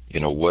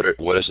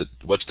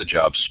 What's the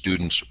job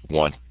students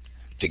want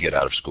to get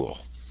out of school?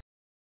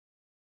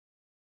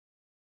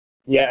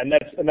 Yeah, and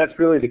that's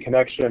really the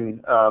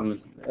connection.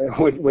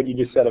 What you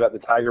just said about the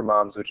Tiger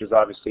Moms, which is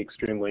obviously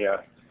extremely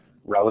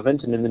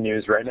relevant and in the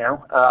news right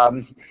now,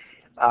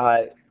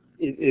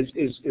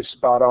 is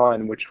spot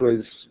on. Which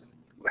was,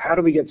 how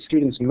do we get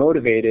students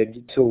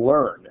motivated to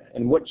learn,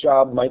 and what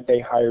job might they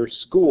hire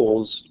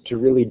schools to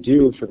really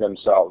do for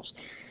themselves?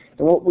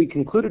 And what we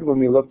concluded when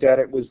we looked at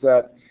it was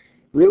that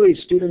really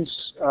students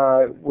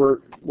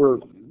were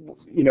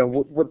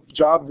what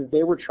job that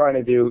they were trying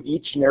to do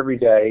each and every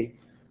day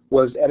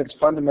was at its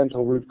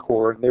fundamental root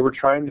core, they were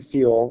trying to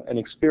feel and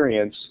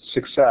experience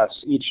success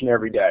each and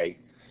every day.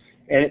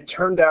 And it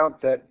turned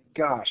out that,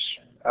 gosh,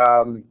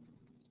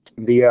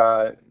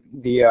 the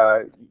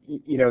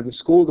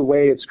school, the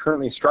way it's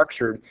currently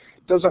structured,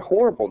 does a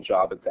horrible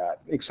job at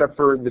that, except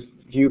for the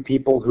few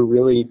people who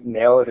really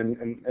nail it and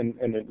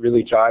it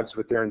really jives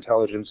with their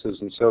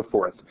intelligences and so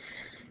forth.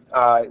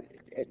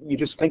 You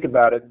just think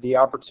about it, the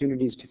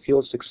opportunities to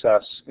feel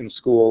success in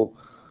school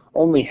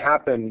only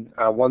happen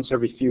once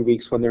every few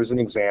weeks when there's an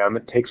exam.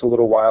 It takes a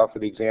little while for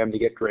the exam to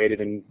get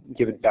graded and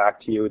give it back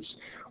to you. It's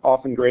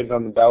often graded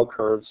on the bell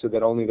curve so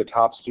that only the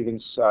top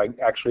students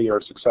actually are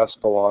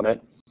successful on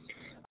it.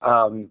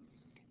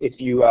 If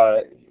you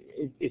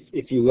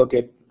look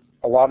at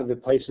a lot of the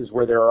places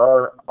where there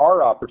are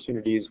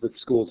opportunities with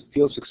schools to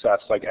feel success,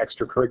 like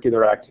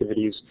extracurricular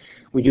activities,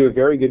 we do a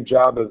very good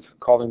job of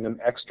calling them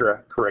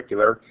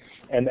extracurricular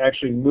and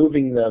actually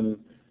moving them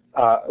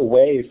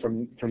away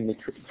from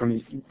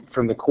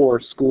the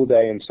core school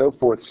day and so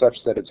forth, such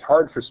that it's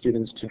hard for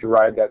students to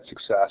derive that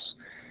success.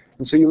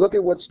 And so you look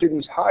at what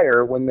students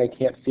hire when they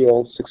can't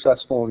feel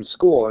successful in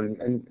school,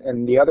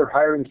 and the other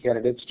hiring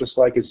candidates, just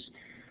like as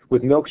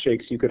with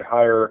milkshakes, you could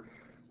hire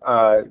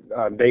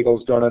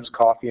bagels, donuts,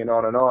 coffee, and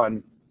on and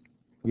on.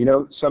 You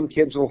know, some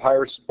kids will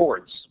hire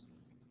sports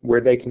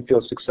where they can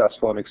feel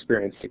successful and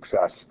experience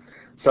success.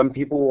 Some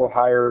people will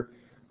hire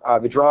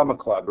the drama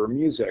club or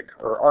music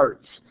or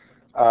arts.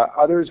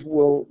 Others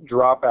will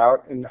drop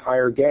out and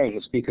hire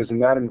gangs because in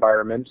that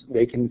environment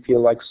they can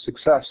feel like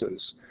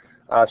successes.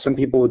 Some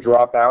people will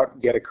drop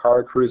out, get a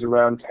car, cruise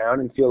around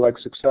town, and feel like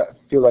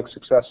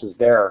success is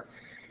there.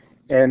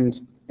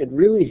 And it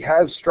really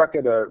has struck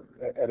at a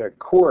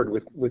chord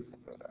with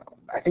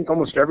I think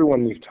almost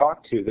everyone we've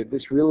talked to, that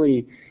this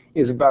really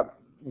is about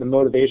the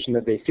motivation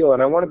that they feel.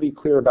 And I want to be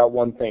clear about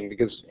one thing,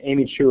 because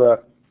Amy Chua,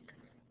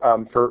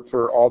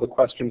 for all the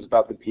questions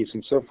about the piece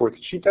and so forth,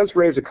 she does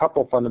raise a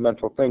couple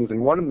fundamental things, and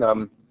one of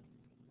them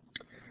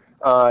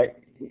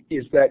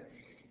is that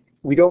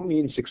we don't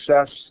mean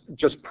success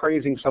just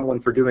praising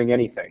someone for doing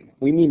anything.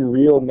 We mean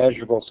real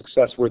measurable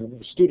success where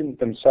the student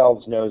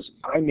themselves knows,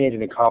 I made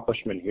an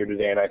accomplishment here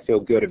today and I feel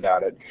good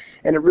about it.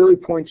 And it really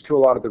points to a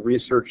lot of the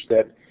research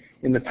that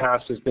in the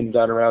past has been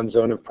done around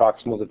zone of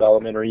proximal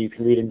development, or you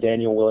can read in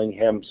Daniel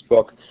Willingham's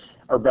book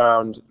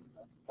around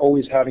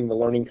always having the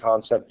learning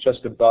concept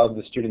just above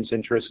the student's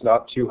interest,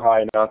 not too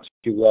high, not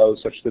too low,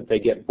 such that they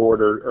get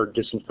bored or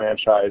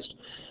disenfranchised.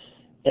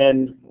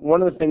 And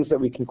one of the things that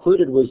we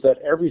concluded was that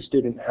every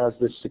student has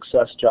this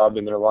success job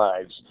in their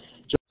lives.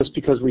 Just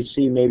because we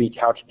see maybe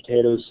couch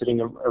potatoes sitting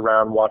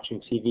around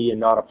watching TV and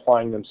not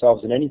applying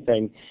themselves in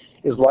anything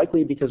is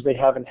likely because they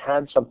haven't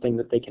had something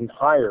that they can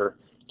hire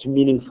to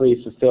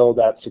meaningfully fulfill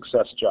that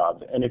success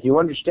job. And if you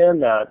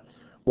understand that,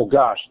 well,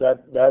 gosh,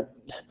 that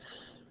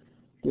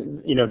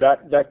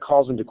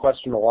calls into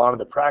question a lot of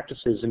the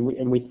practices,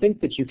 and we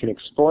think that you can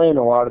explain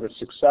a lot of the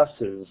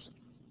successes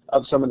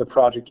of some of the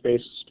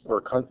project-based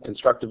or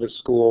constructivist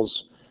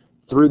schools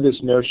through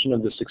this notion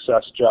of the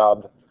success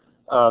job,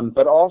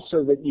 but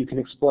also that you can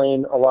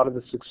explain a lot of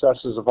the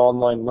successes of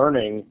online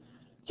learning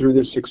through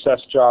the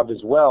success job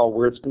as well,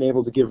 where it's been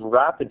able to give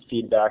rapid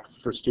feedback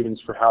for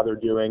students for how they're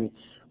doing,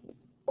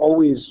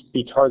 always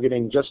be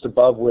targeting just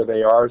above where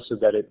they are so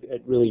that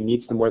it really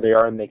meets them where they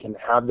are and they can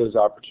have those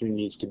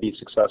opportunities to be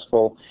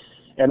successful,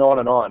 and on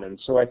and on. And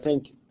so I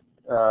think,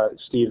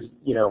 Steve,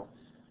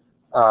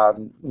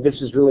 this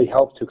has really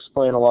helped to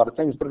explain a lot of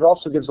things, but it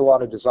also gives a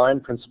lot of design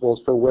principles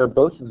for where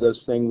both of those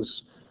things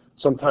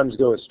sometimes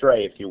go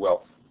astray, if you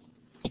will.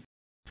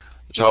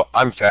 So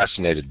I'm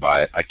fascinated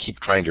by it. I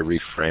keep trying to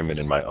reframe it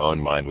in my own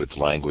mind with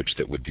language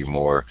that would be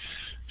more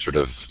sort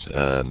of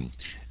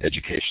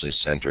educationally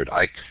centered.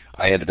 I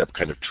ended up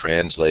kind of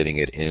translating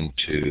it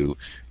into,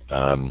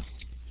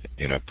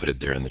 put it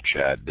there in the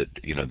chat, that,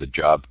 the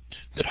job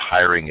that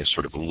hiring is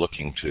sort of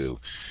looking to.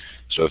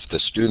 So if the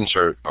students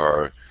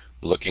are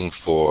looking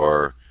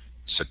for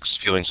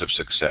feelings of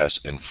success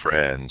and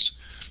friends,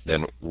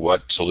 then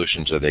what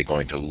solutions are they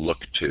going to look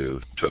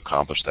to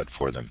accomplish that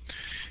for them?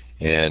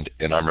 And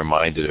I'm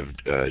reminded of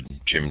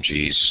Jim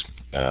G's,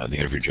 the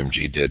interview Jim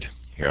G did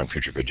here on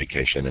Future of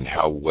Education, and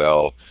how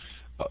well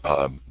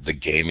the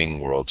gaming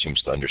world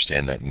seems to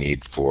understand that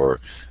need for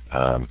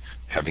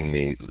having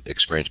the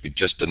experience be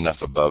just enough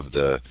above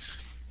the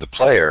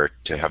player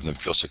to have them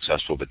feel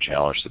successful but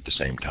challenged at the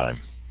same time.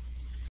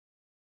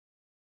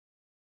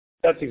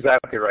 That's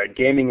exactly right.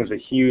 Gaming is a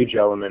huge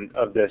element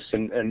of this,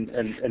 and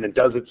it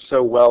does it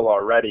so well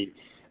already.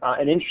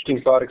 An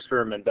interesting thought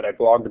experiment that I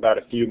blogged about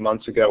a few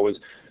months ago was,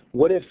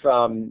 what if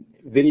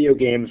video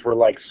games were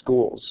like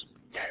schools,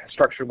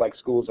 structured like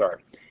schools are?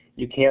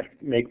 You can't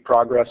make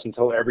progress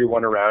until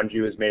everyone around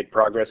you has made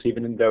progress,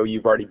 even though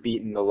you've already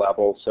beaten the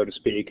level, so to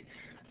speak.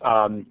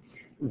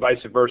 Vice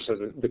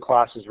versa, the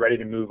class is ready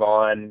to move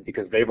on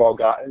because they've all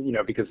got,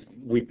 because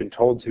we've been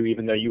told to,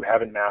 even though you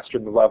haven't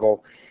mastered the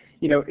level.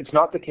 It's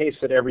not the case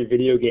that every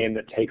video game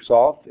that takes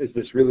off is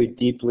this really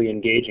deeply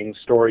engaging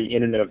story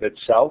in and of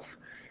itself,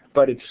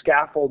 but it's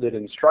scaffolded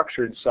and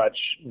structured such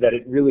that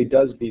it really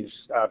does these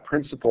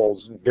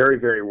principles very,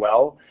 very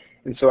well.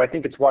 And so I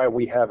think it's why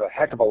we have a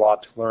heck of a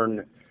lot to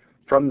learn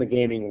from the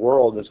gaming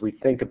world as we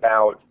think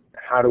about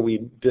how do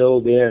we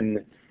build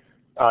in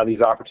these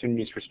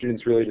opportunities for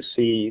students really to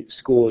see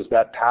school as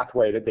that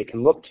pathway that they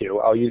can look to.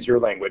 I'll use your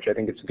language. I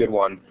think it's a good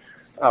one.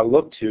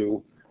 Look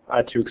to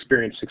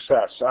experience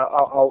success.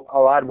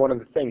 I'll add one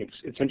other thing.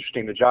 It's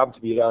interesting. The job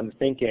to be done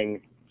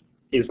thinking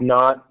is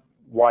not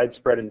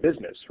widespread in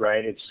business,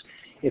 right?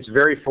 It's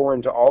very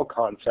foreign to all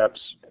concepts,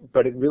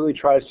 but it really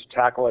tries to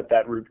tackle at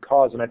that root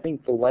cause. And I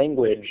think the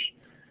language,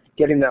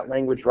 getting that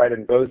language right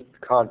in both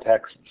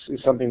contexts, is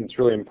something that's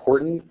really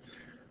important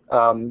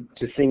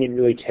to seeing it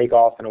really take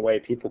off in a way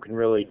people can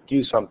really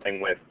do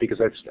something with, because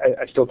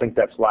I still think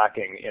that's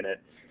lacking in it.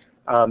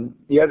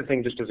 The other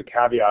thing, just as a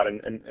caveat,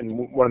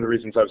 and one of the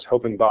reasons I was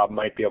hoping Bob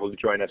might be able to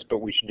join us, but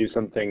we should do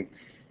something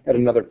at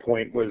another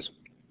point, was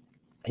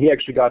he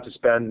actually got to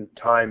spend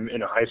time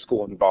in a high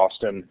school in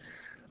Boston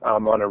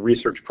on a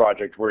research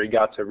project where he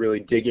got to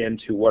really dig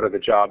into what are the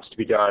jobs to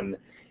be done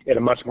at a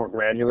much more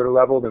granular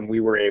level than we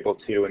were able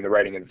to in the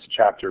writing of this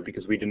chapter,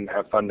 because we didn't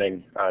have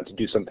funding to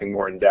do something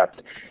more in depth.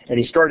 And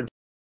he started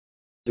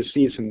to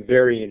see some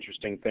very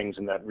interesting things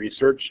in that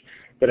research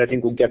that I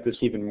think will get this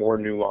even more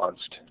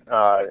nuanced,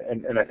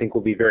 and I think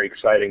will be very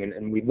exciting.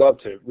 And we'd love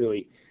to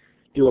really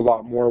do a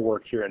lot more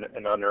work here and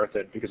unearth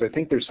it, because I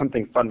think there's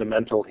something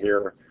fundamental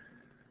here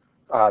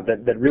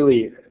that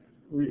really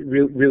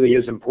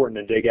is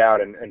important to dig out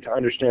and to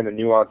understand the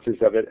nuances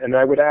of it. And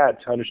I would add,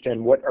 to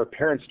understand what are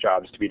parents'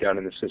 jobs to be done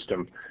in the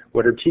system,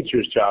 what are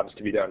teachers' jobs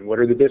to be done, what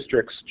are the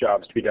district's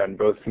jobs to be done,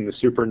 both from the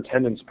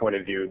superintendent's point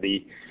of view,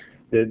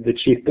 the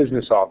chief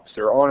business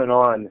officer, on and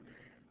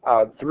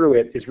on through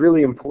it, is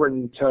really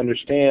important to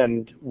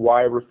understand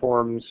why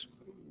reforms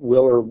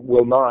will or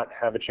will not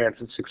have a chance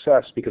of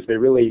success, because they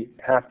really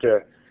have to,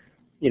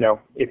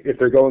 if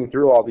they're going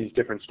through all these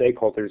different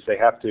stakeholders, they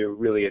have to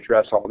really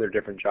address all their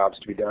different jobs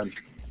to be done.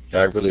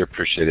 I really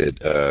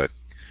appreciated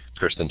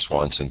Kirsten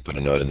Swanson put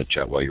a note in the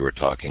chat while you were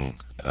talking,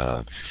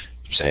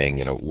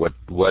 saying,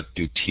 what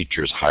do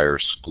teachers hire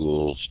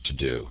schools to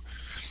do?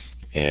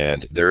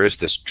 And there is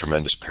this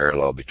tremendous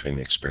parallel between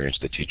the experience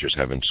the teachers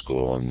have in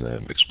school and the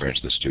experience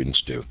the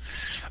students do.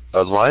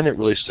 A line that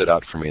really stood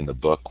out for me in the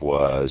book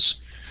was,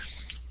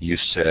 you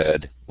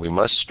said, we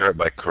must start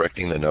by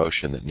correcting the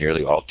notion that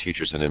nearly all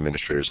teachers and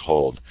administrators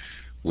hold,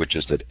 which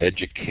is that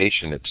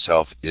education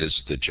itself is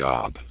the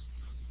job.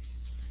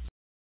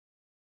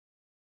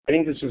 I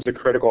think this is a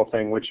critical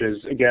thing, which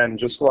is, again,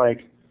 just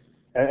like,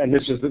 and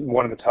this is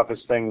one of the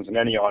toughest things in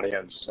any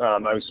audience.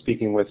 I was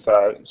speaking with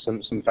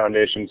some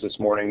foundations this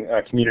morning,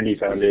 community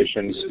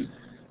foundations.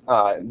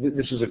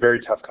 This is a very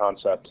tough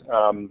concept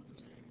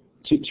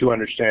to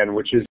understand,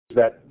 which is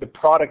that the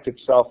product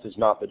itself is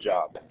not the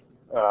job.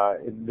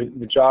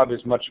 The job is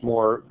much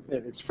more,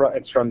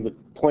 it's from the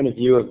point of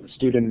view of the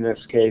student in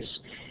this case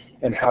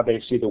and how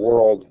they see the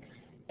world.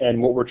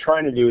 And what we're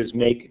trying to do is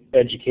make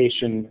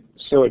education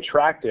so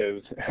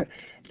attractive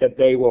that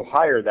they will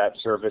hire that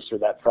service or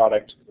that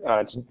product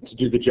to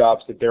do the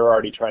jobs that they're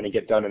already trying to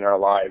get done in our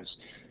lives.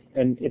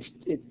 And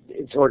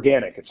it's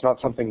organic. It's not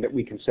something that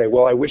we can say,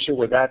 well, I wish it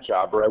were that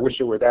job, or I wish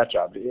it were that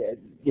job.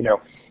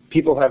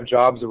 People have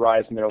jobs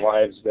arise in their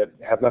lives that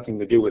have nothing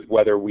to do with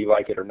whether we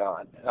like it or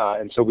not.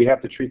 And so we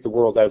have to treat the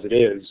world as it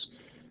is,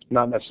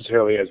 not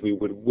necessarily as we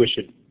would wish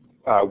it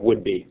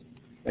would be,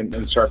 and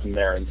start from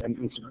there.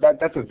 And so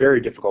that's a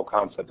very difficult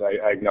concept.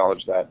 I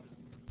acknowledge that.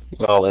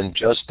 Well, and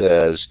just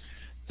as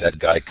that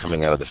guy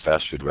coming out of the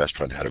fast food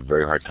restaurant had a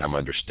very hard time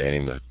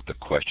understanding the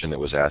question that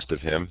was asked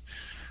of him,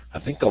 I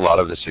think a lot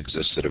of this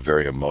exists at a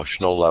very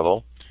emotional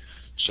level.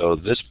 So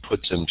this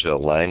puts into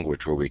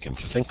language where we can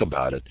think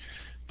about it,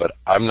 but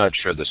I'm not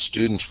sure the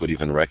students would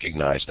even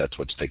recognize that's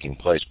what's taking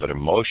place, but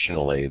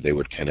emotionally they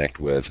would connect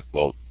with,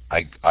 well,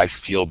 I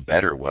feel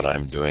better when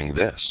I'm doing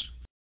this.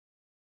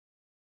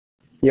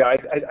 Yeah,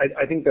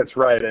 I think that's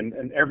right,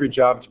 and every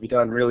job to be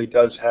done really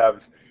does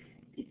have,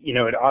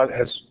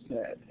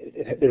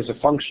 there's a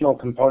functional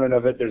component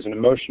of it, there's an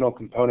emotional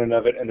component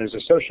of it, and there's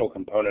a social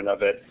component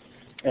of it.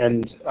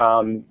 And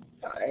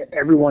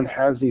everyone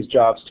has these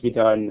jobs to be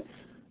done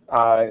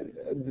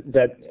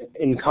that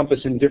encompass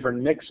in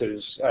different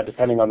mixes,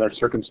 depending on their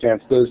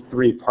circumstance, those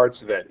three parts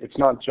of it. It's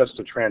not just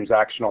a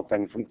transactional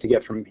thing to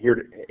get from here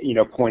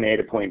to, point A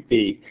to point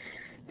B.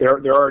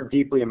 There are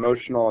deeply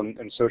emotional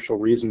and social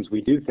reasons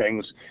we do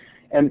things.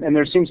 And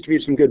there seems to be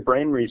some good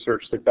brain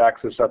research that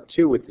backs this up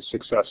too with the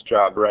success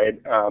job, right?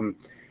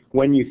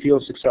 When you feel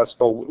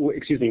successful,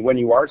 when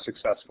you are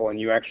successful and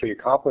you actually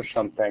accomplish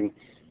something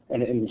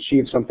and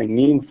achieve something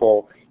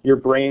meaningful, your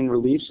brain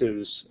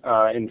releases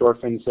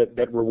endorphins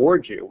that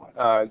reward you.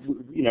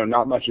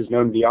 Not much is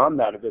known beyond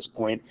that at this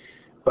point,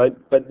 but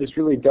this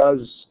really does,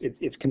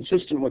 it's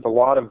consistent with a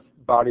lot of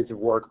bodies of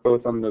work,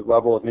 both on the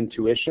level of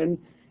intuition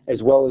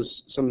as well as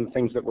some of the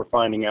things that we're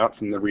finding out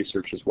from the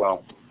research as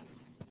well.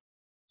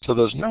 So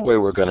there's no way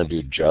we're going to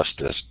do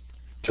justice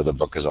to the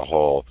book as a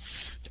whole,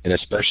 and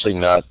especially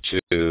not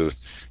to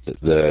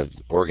the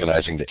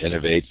Organizing to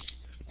Innovate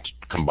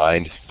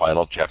combined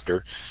final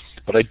chapter.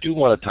 But I do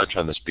want to touch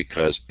on this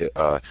because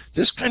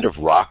this kind of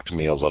rocked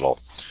me a little.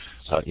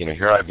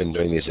 Here I've been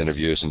doing these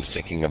interviews and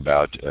thinking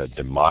about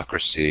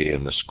democracy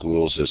in the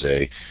schools as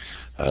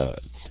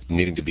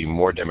needing to be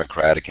more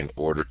democratic in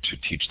order to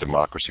teach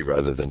democracy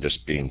rather than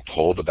just being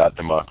told about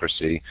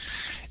democracy.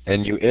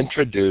 And you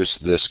introduce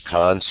this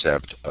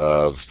concept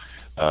of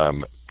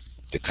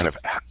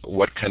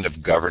what kind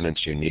of governance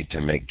you need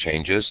to make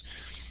changes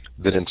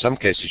that in some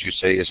cases you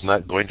say is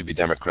not going to be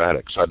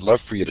democratic. So I'd love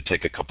for you to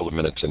take a couple of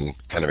minutes and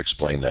kind of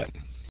explain that.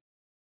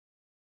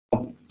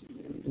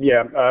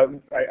 Yeah,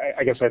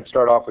 I guess I'd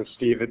start off with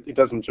Steve. It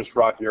doesn't just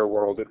rock your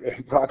world, it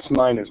rocks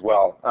mine as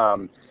well.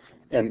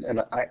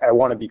 And I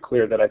want to be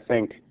clear that I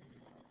think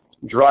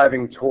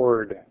driving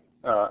toward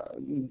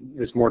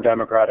this more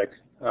democratic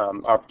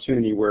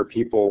opportunity where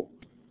people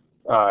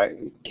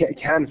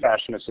can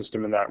fashion a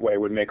system in that way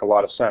would make a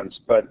lot of sense.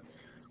 But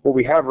what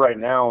we have right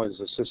now is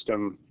a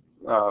system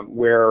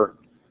where,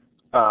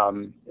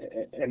 and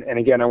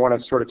again, I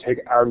want to sort of take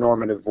our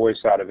normative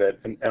voice out of it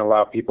and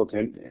allow people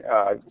to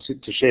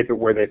shape it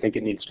where they think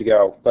it needs to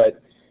go.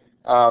 But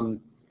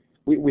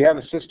we have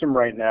a system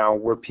right now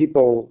where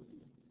people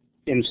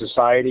in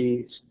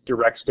society,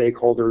 direct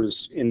stakeholders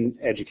in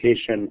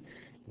education,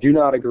 do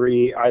not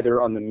agree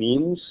either on the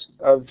means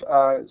of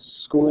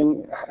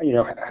schooling,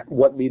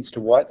 what leads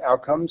to what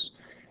outcomes,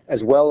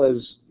 as well as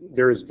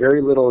there is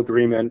very little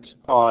agreement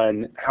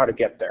on how to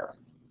get there.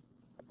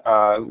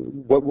 How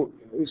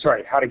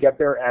to get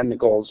there and the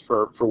goals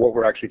for what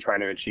we're actually trying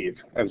to achieve.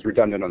 I was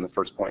redundant on the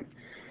first point.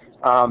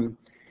 And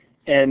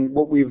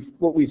what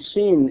we've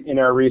seen in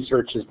our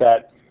research is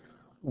that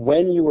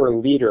when you are a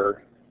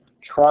leader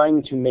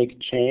trying to make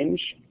change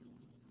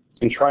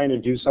and trying to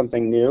do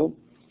something new,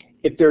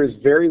 if there is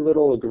very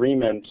little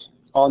agreement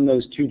on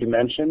those two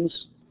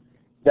dimensions,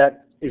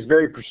 that is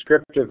very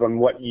prescriptive on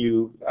what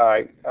you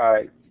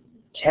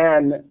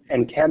can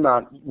and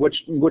cannot, which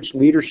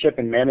leadership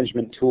and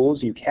management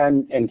tools you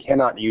can and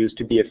cannot use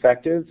to be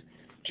effective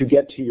to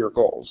get to your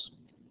goals.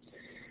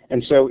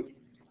 And so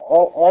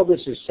all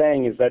this is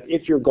saying is that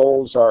if your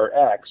goals are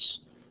X,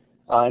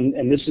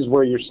 and this is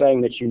where you're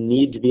saying that you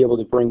need to be able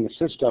to bring the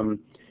system,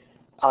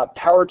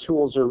 power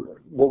tools are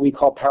what we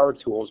call power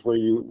tools, where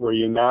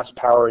you amass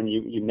power and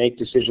you make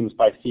decisions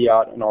by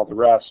fiat and all the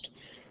rest,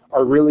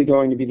 are really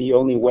going to be the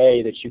only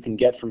way that you can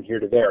get from here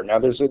to there. Now,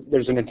 there's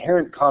an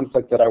inherent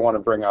conflict that I want to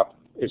bring up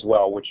as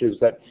well, which is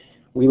that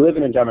we live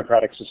in a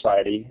democratic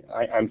society.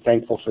 I'm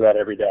thankful for that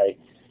every day.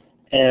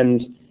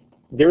 And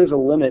there is a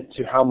limit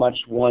to how much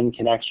one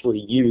can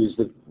actually use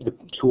the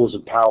tools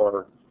of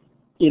power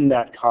in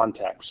that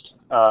context,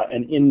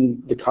 and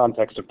in the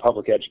context of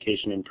public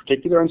education in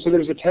particular. And so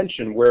there's a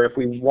tension where if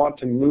we want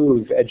to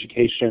move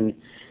education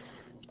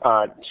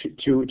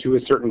to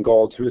a certain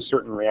goal, to a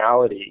certain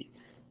reality,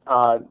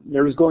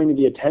 there is going to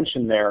be a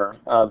tension there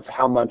of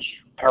how much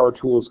power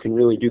tools can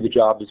really do the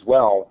job as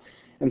well.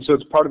 And so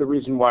it's part of the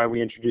reason why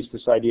we introduced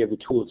this idea of the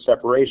tool of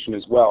separation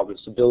as well,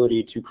 this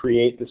ability to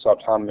create this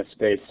autonomous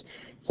space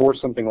for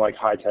something like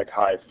High Tech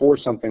High, for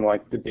something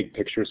like the big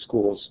picture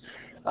schools,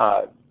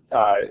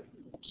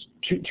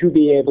 to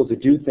be able to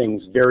do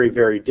things very,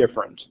 very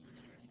different.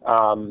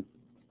 So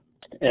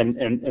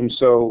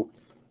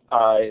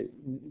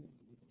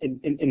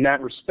in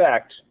that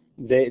respect,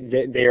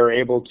 they are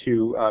able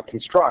to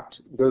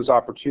construct those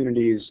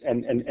opportunities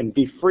and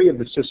be free of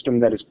the system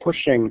that is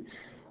pushing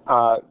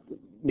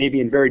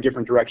maybe in very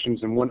different directions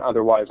than wouldn't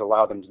otherwise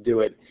allow them to do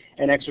it,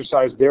 and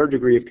exercise their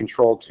degree of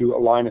control to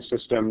align a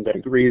system that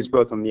agrees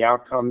both on the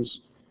outcomes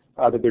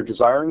that they're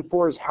desiring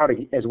for as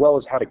well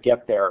as how to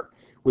get there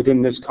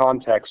within this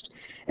context.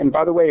 And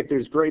by the way, if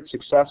there's great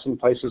success in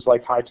places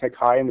like High Tech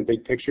High and the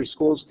big picture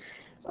schools,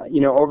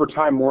 over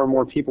time more and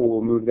more people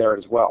will move there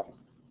as well.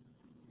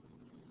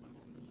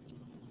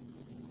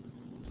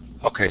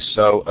 Okay,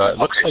 so it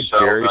looks like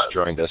Gary's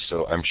joined us,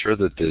 so I'm sure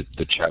that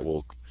the chat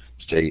will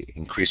stay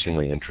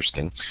increasingly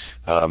interesting.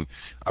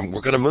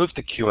 We're going to move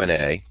to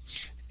Q&A,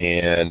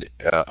 and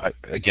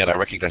again, I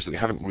recognize that we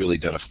haven't really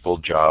done a full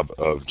job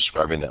of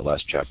describing that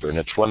last chapter, and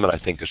it's one that I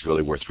think is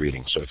really worth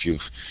reading. So if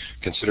you've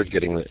considered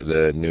getting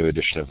the new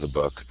edition of the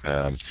book,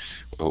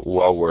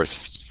 well worth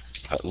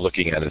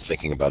looking at and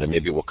thinking about it.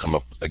 Maybe it will come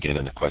up again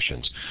in the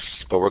questions.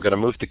 But we're going to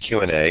move to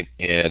Q&A,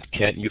 and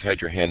Kent, you've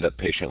had your hand up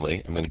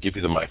patiently. I'm going to give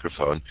you the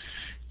microphone.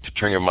 To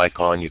turn your mic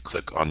on, you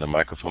click on the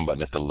microphone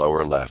button at the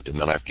lower left, and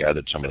then I've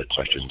gathered some of the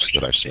questions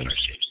that I've seen.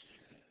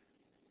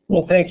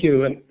 Well, thank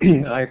you,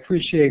 and I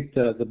appreciate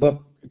the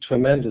book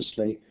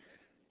tremendously.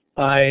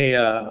 I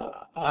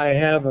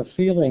have a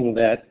feeling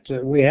that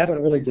we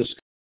haven't really discussed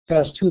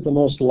discussed who the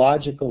most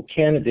logical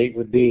candidate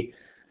would be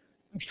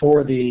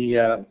for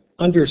the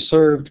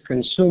underserved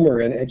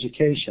consumer in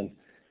education.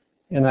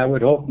 And I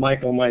would hope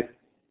Michael might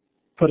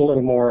put a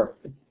little more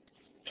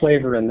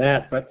flavor in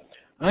that. But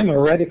I'm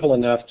heretical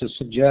enough to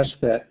suggest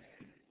that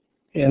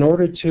in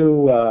order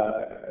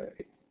to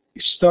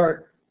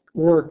start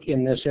work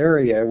in this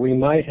area, we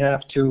might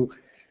have to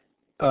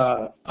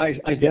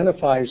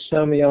identify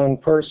some young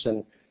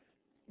person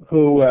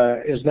who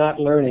is not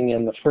learning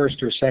in the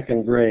first or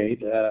second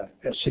grade,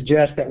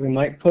 suggest that we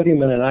might put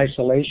him in an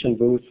isolation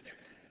booth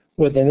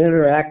with an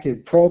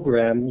interactive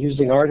program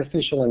using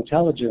artificial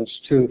intelligence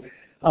to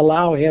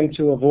allow him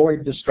to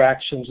avoid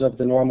distractions of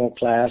the normal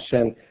class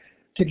and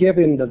to give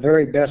him the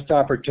very best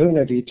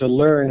opportunity to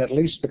learn at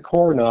least the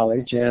core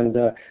knowledge and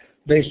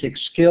basic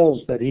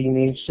skills that he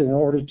needs in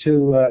order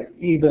to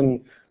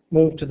even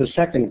move to the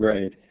second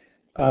grade.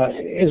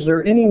 Is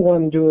there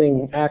anyone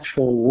doing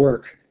actual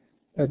work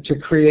to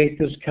create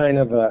this kind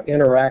of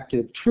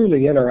interactive,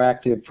 truly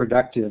interactive,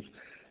 productive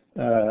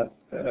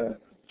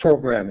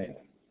programming?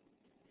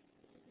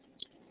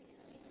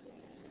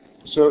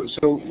 So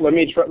let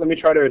me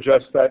try to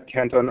address that,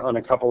 Kent, on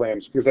a couple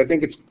aims, because I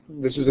think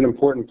this is an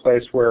important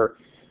place where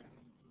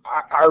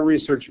our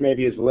research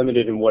maybe is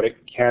limited in what it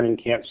can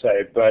and can't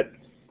say, but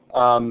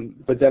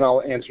then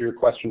I'll answer your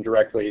question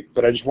directly.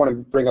 But I just want to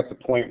bring up the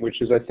point,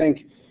 which is I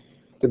think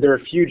that there are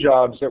a few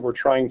jobs that we're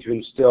trying to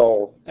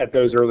instill at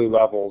those early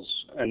levels,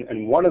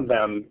 and one of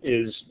them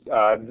is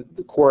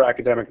the core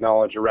academic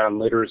knowledge around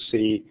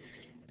literacy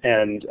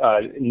and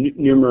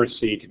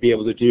numeracy to be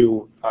able to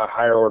do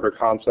higher order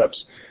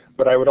concepts.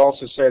 But I would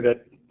also say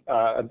that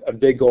a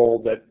big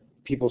goal that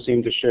people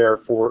seem to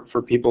share for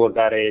people of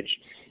that age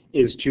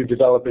is to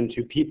develop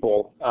into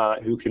people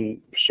who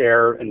can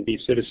share and be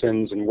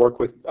citizens and work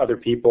with other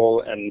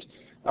people and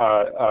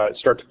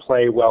start to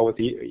play well with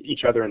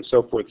each other and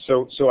so forth.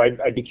 So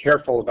I'd be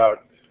careful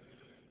about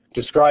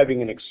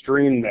describing an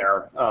extreme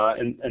there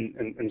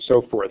and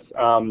so forth.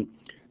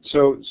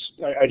 So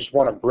I just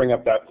want to bring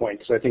up that point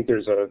because I think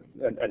there's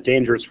a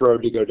dangerous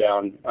road to go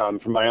down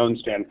from my own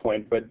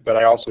standpoint, but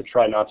I also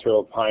try not to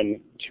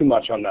opine too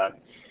much on that.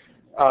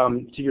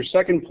 To your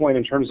second point,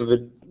 in terms of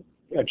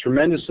a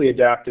tremendously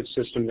adaptive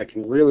system that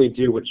can really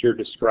do what you're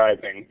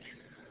describing,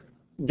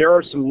 there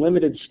are some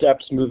limited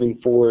steps moving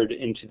forward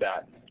into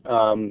that.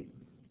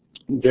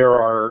 There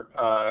are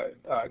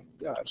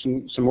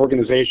some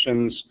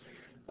organizations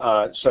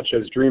such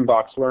as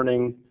Dreambox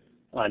Learning,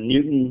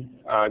 Newton,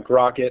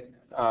 Grocket,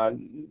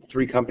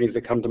 three companies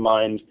that come to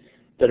mind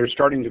that are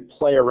starting to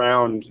play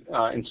around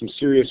in some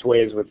serious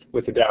ways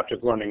with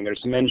adaptive learning.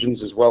 There's some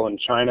engines as well in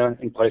China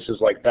and places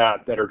like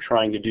that that are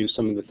trying to do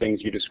some of the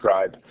things you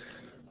described.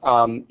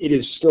 It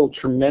is still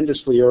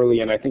tremendously early,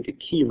 and I think a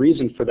key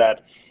reason for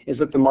that is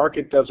that the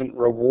market doesn't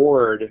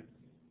reward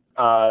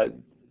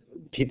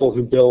people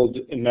who build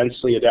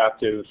immensely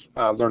adaptive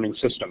learning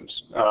systems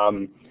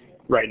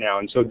right now.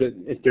 And so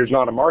if there's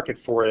not a market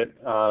for it,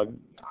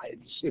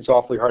 it's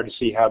awfully hard to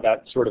see how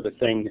that sort of a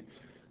thing,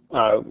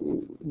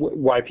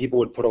 why people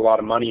would put a lot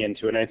of money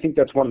into it. And I think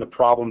that's one of the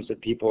problems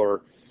that people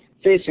are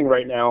facing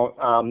right now.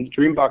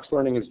 Dreambox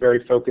Learning is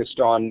very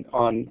focused on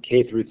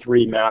K through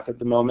 3 math at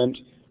the moment.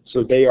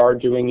 So they are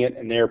doing it,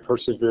 and they are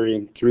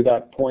persevering through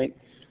that point.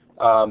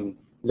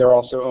 They're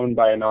also owned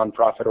by a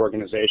nonprofit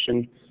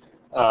organization.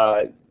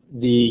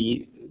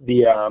 The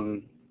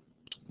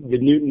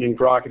Newton and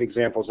Grocket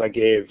examples I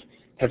gave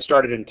have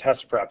started in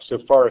test prep, so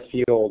far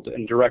afield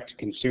and direct to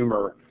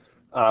consumer,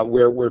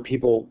 where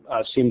people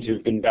seem to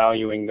have been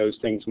valuing those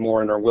things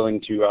more and are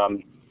willing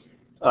to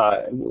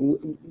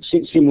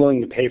seem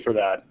willing to pay for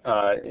that,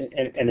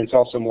 and it's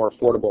also more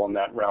affordable in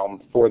that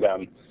realm for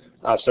them,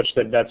 such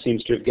that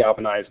seems to have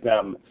galvanized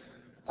them.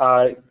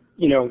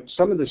 You know,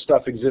 some of this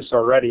stuff exists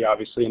already,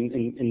 obviously,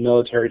 in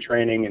military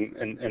training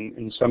and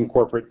in some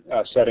corporate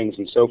settings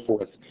and so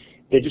forth.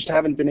 They just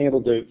haven't been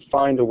able to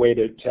find a way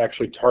to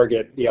actually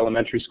target the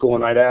elementary school.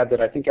 And I'd add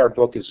that I think our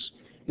book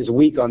is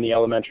weak on the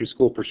elementary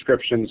school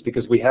prescriptions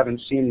because we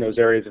haven't seen those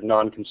areas of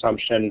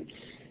non-consumption,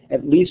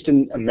 at least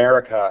in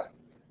America,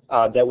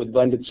 that would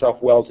lend itself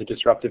well to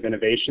disruptive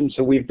innovation.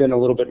 So we've been a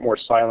little bit more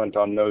silent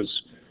on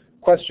those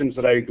questions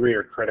that I agree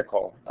are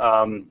critical.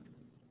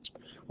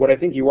 What I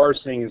think you are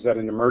seeing is that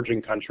in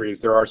emerging countries,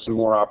 there are some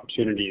more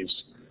opportunities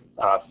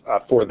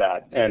for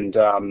that. And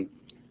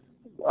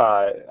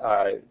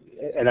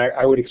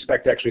I would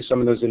expect actually some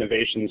of those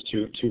innovations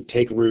to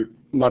take root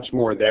much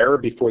more there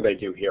before they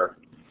do here.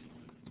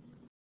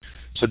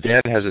 So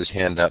Dan has his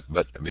hand up,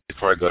 but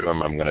before I go to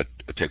him, I'm going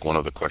to take one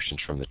of the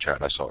questions from the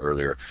chat I saw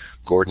earlier.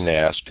 Gordon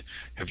asked,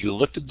 have you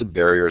looked at the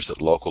barriers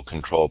that local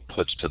control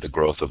puts to the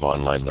growth of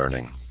online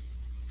learning?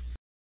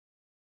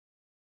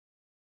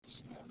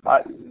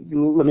 Let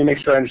me make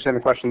sure I understand the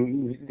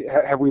question.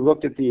 Have we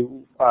looked at the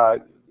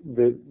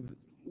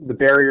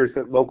barriers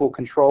that local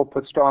control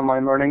puts to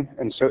online learning?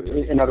 And so,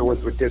 in other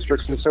words, with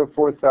districts and so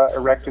forth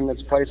erect in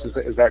its place?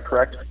 Is that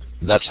correct?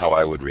 That's how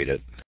I would read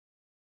it.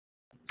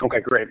 Okay,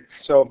 great.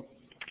 So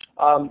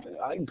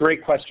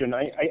Great question.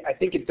 I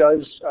think it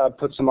does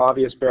put some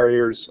obvious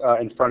barriers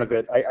in front of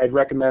it. I'd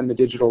recommend the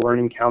Digital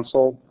Learning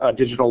Council,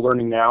 Digital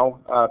Learning Now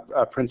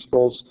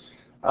principles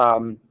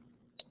to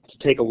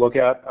take a look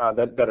at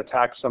that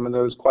attack some of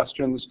those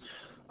questions.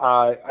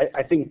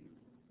 I think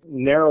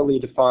narrowly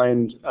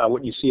defined,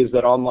 what you see is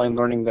that online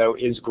learning, though,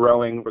 is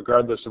growing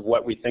regardless of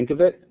what we think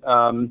of it,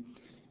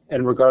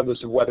 and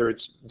regardless of whether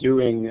it's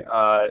doing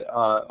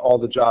all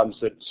the jobs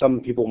that some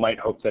people might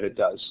hope that it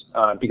does,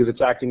 because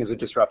it's acting as a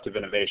disruptive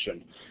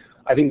innovation.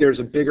 I think there's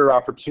a bigger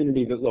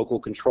opportunity that local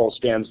control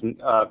stands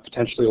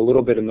potentially a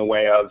little bit in the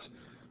way of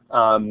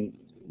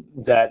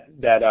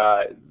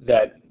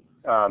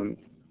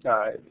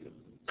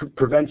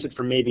prevents it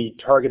from maybe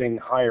targeting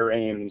higher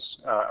aims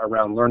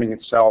around learning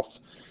itself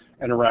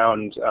and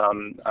around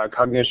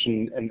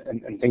cognition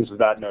and things of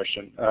that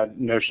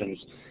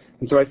notions.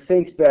 And so I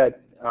think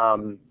that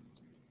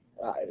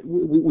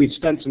we've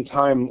spent some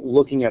time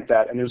looking at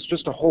that, and there's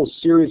just a whole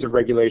series of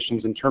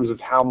regulations in terms of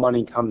how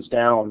money comes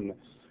down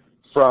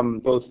from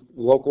both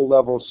local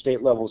levels,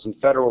 state levels, and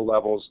federal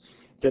levels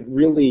that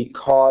really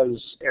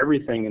cause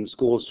everything in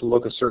schools to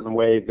look a certain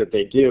way that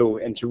they do,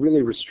 and to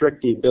really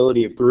restrict the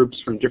ability of groups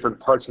from different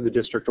parts of the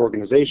district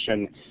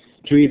organization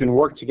to even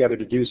work together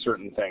to do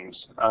certain things,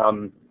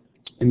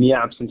 in the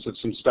absence of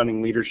some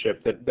stunning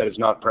leadership that is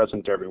not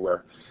present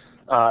everywhere.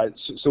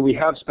 So we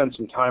have spent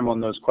some time on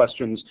those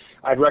questions.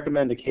 I'd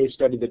recommend a case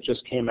study that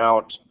just came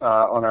out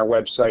on our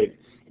website.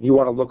 If you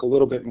want to look a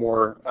little bit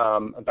more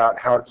about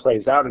how it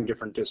plays out in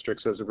different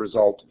districts as a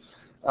result,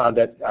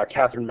 that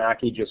Catherine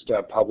Mackey just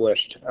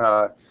published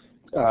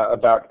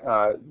about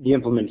the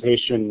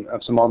implementation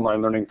of some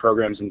online learning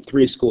programs in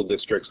 3 school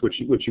districts, which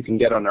you can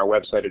get on our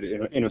website at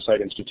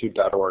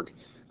InnosightInstitute.org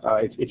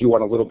if you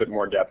want a little bit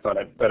more depth on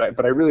it. But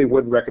I really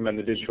would recommend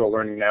the Digital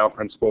Learning Now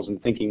principles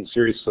and thinking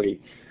seriously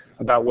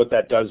about what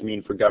that does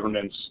mean for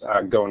governance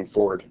going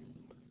forward.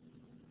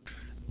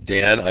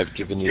 Dan, I've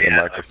given you the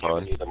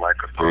microphone.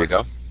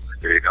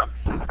 There you go.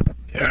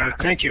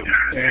 Thank you.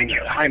 And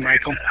hi,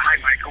 Michael.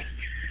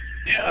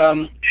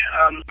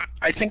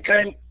 I think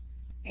I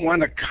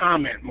want to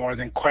comment more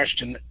than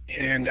question,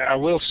 and I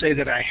will say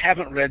that I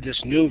haven't read this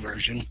new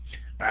version.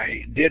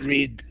 I did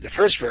read the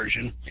first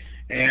version,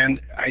 and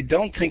I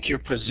don't think your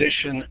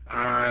position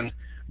on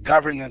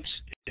governance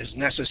is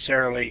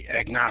necessarily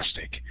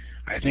agnostic.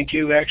 I think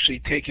you've actually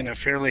taken a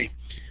fairly,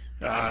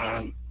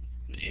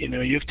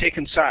 you've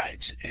taken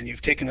sides, and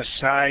you've taken a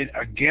side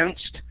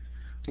against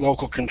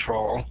local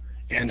control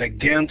and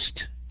against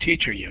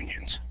teacher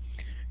unions.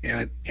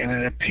 And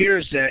it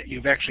appears that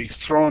you've actually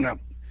thrown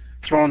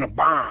a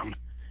bomb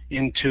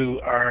into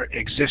our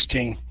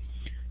existing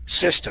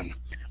system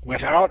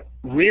without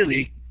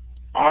really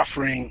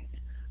offering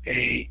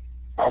a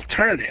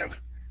alternative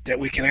that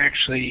we can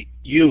actually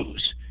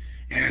use.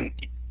 And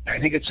I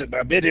think it's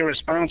a bit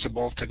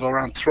irresponsible to go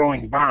around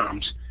throwing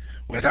bombs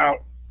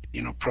without,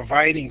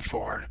 providing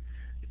for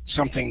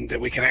something that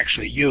we can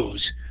actually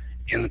use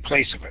in the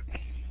place of it.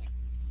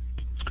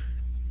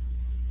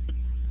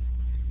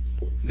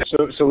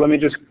 So let me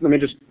just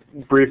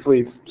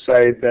briefly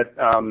say that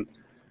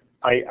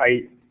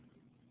I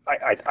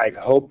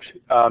hoped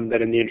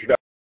that in the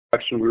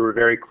introduction we were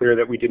very clear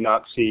that we did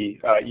not see.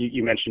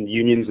 You mentioned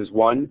unions as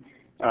one.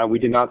 We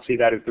did not see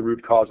that as the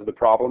root cause of the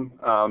problem.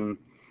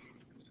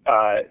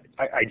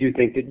 I do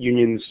think that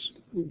unions,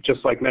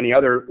 just like many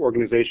other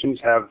organizations,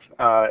 have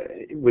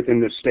within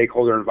the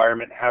stakeholder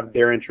environment, have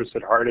their interests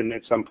at heart, and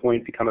at some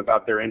point become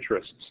about their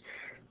interests.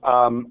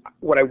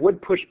 What I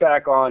would push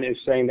back on is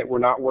saying that we're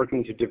not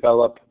working to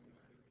develop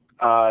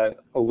a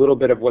little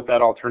bit of what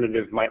that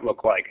alternative might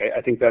look like.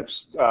 I think that's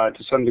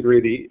to some degree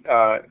the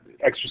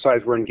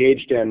exercise we're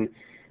engaged in,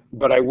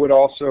 but I would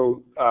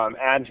also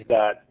add to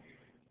that,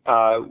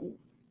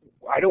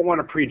 I don't want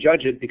to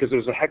prejudge it because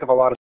there's a heck of a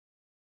lot of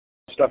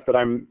stuff that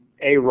I'm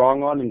A,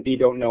 wrong on, and B,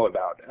 don't know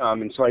about.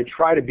 And so I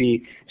try to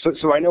be,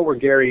 so I know where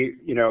Gary,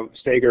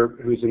 Stager,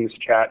 who's in this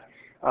chat,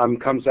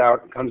 comes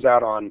out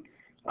on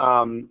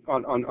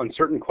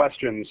certain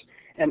questions.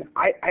 And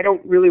I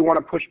don't really want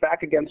to push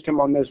back against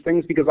him on those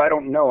things because I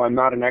don't know. I'm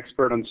not an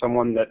expert on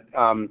someone that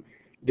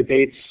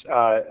debates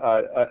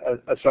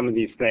some of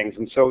these things.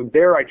 And so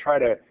there I try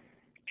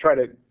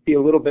to be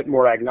a little bit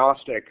more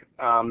agnostic.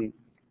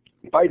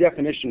 By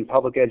definition,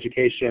 public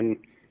education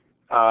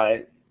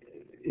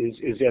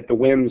is at the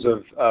whims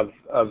of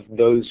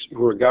those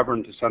who are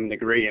governed to some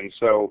degree. And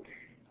so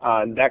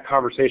that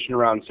conversation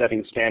around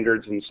setting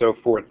standards and so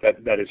forth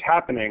that is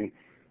happening,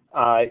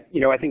 I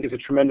think is a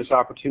tremendous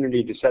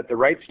opportunity to set the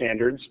right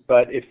standards.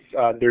 But if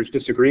there's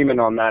disagreement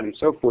on that and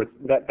so forth,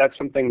 that's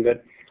something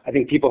that I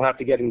think people have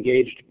to get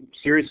engaged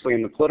seriously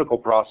in the political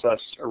process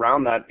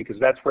around that, because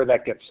that's where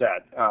that gets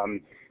set.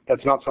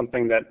 That's not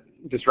something that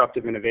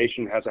disruptive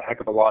innovation has a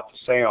heck of a lot to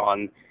say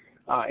on,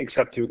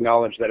 except to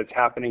acknowledge that it's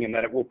happening and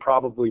that it will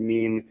probably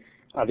mean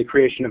the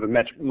creation of a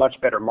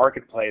much better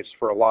marketplace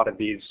for a lot of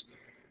these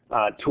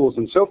tools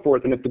and so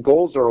forth. And if the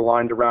goals are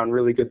aligned around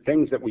really good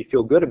things that we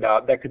feel good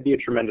about, that could be a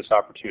tremendous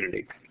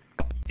opportunity.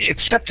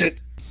 Except that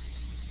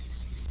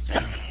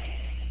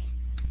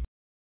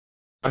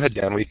Go ahead,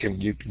 Dan. You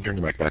can turn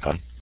your mic back on.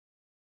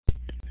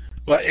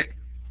 Well,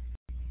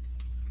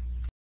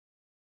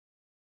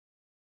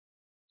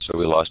 So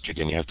we lost you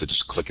again. You have to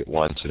just click it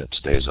once and it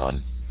stays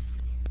on.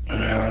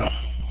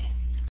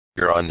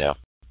 You're on now.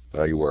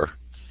 You were.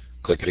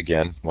 Click it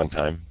again one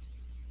time.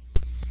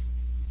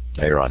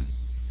 Now you're on.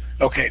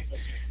 Okay.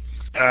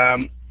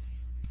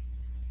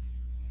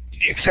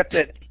 Except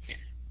that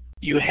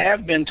you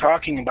have been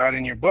talking about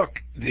in your book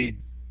the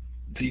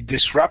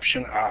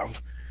disruption of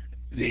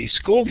the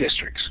school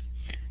districts.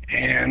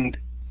 And,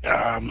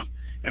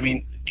 I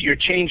mean, you're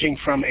changing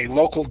from a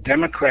local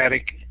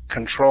democratic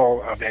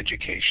control of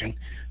education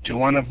to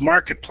one of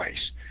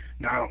marketplace.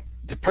 Now,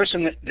 the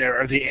person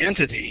or the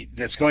entity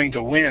that's going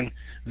to win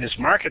this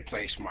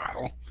marketplace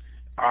model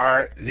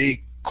are the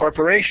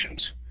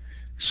corporations.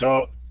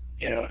 So,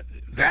 you know,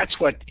 that's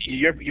what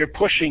you're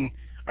pushing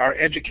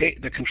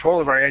the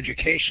control of our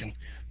education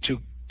to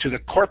the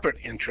corporate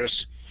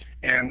interests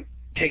and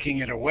taking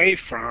it away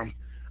from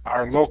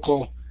our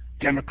local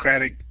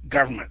democratic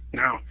government.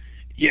 Now,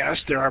 yes,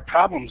 there are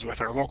problems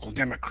with our local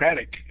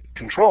democratic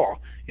control.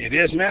 It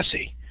is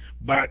messy,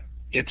 but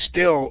it's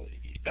still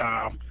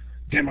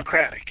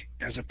democratic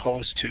as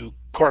opposed to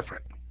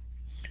corporate.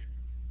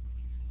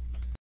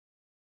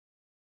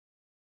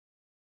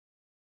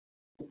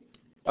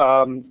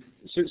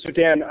 So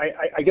Dan,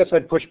 I guess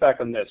I'd push back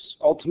on this.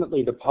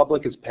 Ultimately, the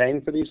public is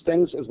paying for these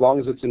things as long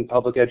as it's in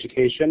public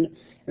education.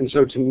 And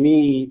so to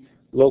me,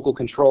 local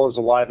control is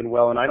alive and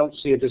well, and I don't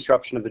see a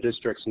disruption of the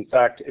districts. In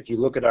fact, if you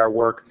look at our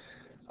work,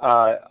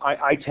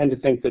 I tend to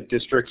think that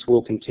districts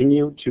will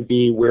continue to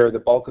be where the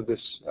bulk of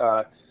this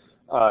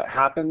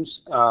happens.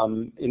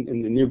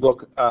 In the new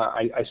book,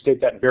 I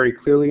state that very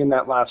clearly in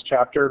that last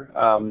chapter.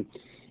 And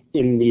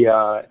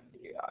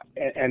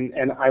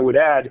I would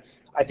add,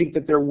 I think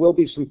that there will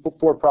be some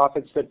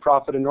for-profits that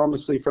profit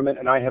enormously from it,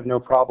 and I have no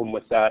problem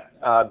with that.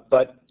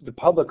 But the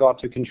public ought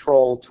to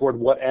control toward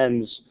what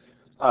ends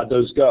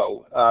those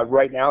go.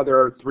 Right now, there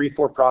are 3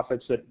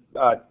 for-profits that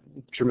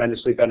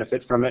tremendously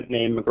benefit from it,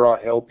 named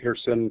McGraw-Hill,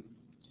 Pearson,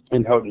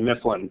 and Houghton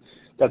Mifflin.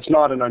 That's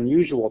not an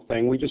unusual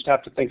thing. We just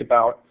have to think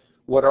about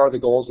what are the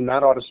goals, and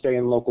that ought to stay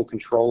in local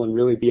control and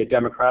really be a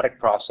democratic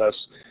process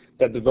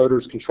that the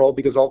voters control,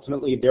 because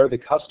ultimately they're the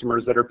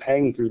customers that are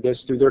paying through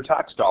their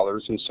tax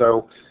dollars. And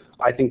so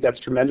I think that's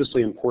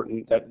tremendously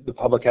important that the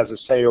public has a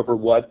say over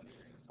what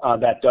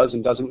that does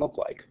and doesn't look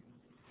like.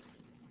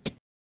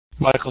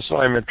 Michael, so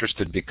I'm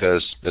interested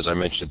because, as I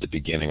mentioned at the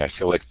beginning, I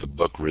feel like the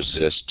book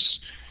resists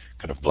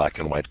kind of black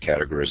and white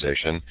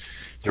categorization.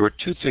 There were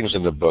 2 things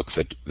in the book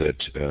that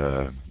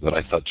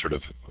I thought sort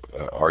of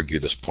argue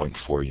this point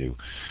for you.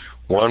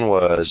 One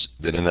was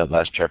that in that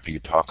last chapter you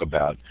talk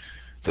about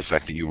the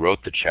fact that you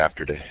wrote the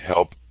chapter to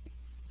help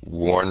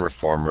warn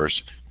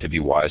reformers to be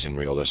wise and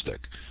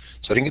realistic.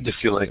 So I didn't get the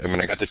feeling,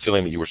 I got the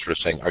feeling that you were sort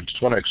of saying, I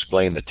just want to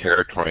explain the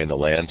territory and the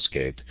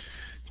landscape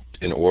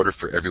in order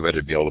for everybody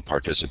to be able to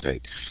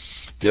participate.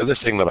 The other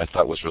thing that I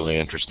thought was really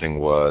interesting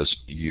was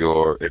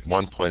at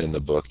one point in the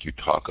book, you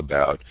talk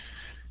about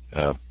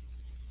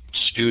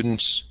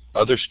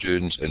other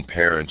students and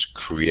parents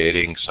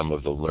creating some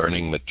of the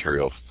learning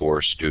material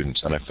for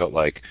students. And I felt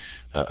like,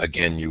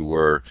 again, you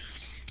were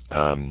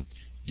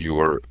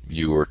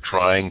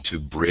trying to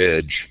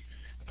bridge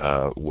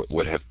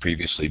what have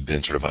previously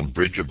been sort of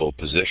unbridgeable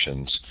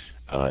positions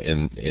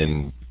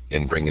in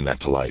bringing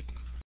that to light.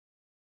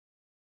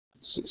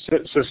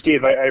 So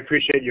Steve, I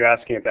appreciate you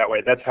asking it that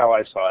way. That's how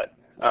I saw it,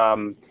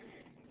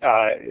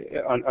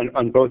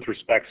 on both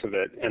respects of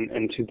it.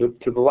 And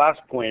to the last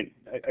point,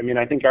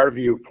 I think our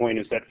viewpoint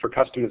is that for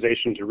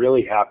customization to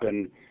really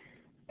happen,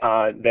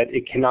 that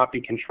it cannot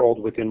be controlled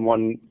within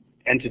one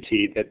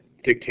entity that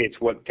dictates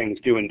what things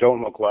do and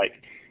don't look like.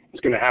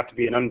 It's going to have to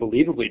be an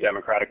unbelievably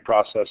democratic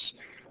process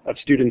of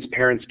students,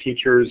 parents,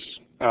 teachers,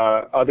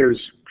 others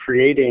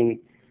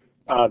creating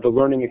the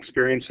learning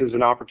experiences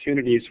and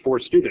opportunities for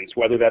students,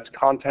 whether that's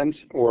content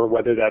or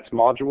whether that's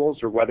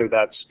modules or whether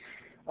that's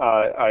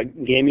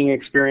gaming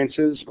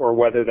experiences or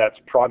whether that's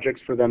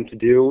projects for them to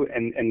do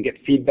and get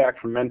feedback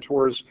from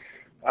mentors.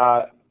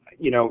 For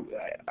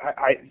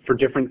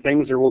different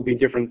things, there will be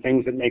different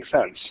things that make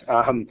sense.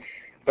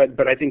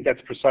 But I think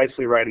that's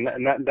precisely right,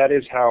 and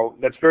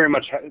that's very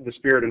much the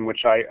spirit in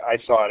which I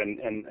saw it,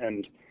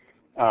 and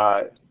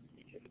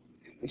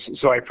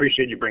so I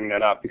appreciate you bringing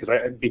that up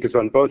because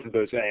on both of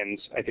those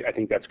ends, I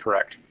think that's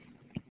correct.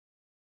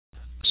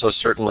 So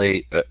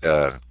certainly,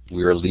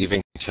 we are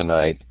leaving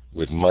tonight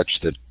with much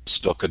that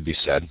still could be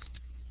said.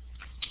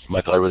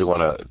 Michael, I really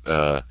want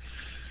to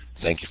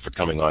thank you for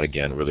coming on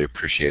again. Really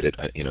appreciate it.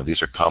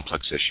 These are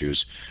complex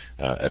issues.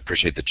 I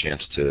appreciate the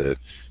chance to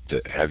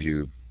have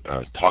you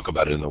talk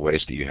about it in the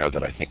ways that you have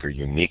that I think are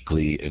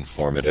uniquely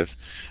informative.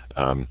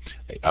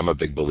 I'm a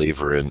big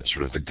believer in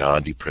sort of the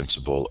Gandhi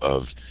principle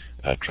of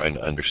trying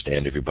to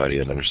understand everybody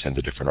and understand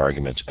the different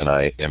arguments. And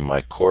I, in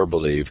my core,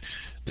 believe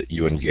that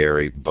you and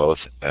Gary both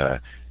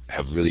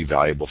have really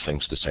valuable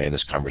things to say in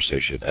this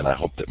conversation. And I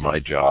hope that my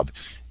job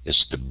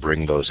is to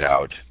bring those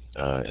out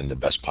in the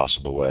best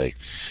possible way,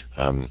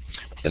 and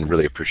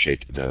really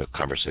appreciate the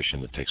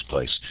conversation that takes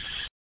place.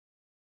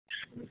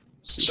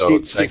 So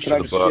thanks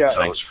for the book.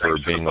 Thanks for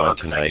being on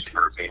tonight.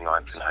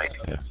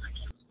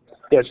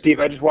 Yeah, Steve,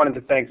 I just wanted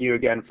to thank you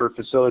again for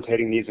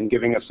facilitating these and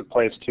giving us a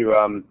place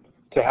to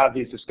have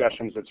these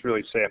discussions that's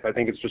really safe. I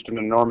think it's just an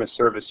enormous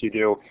service you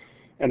do,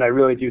 and I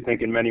really do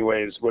think in many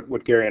ways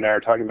what Gary and I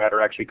are talking about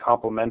are actually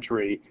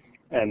complementary.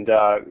 And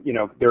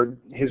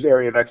his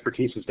area of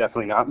expertise is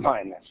definitely not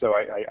mine, so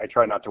I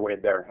try not to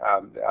wade there.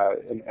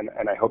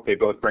 And I hope they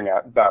both bring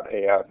about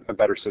a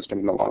better system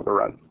in the longer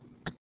run.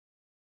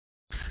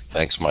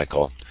 Thanks,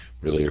 Michael.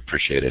 Really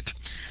appreciate it.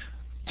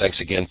 Thanks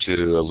again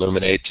to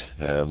Illuminate,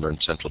 Learn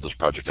Central, this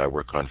project I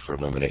work on for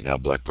Illuminate, now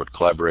Blackboard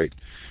Collaborate.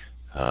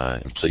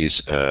 And please,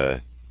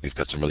 we've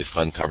got some really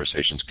fun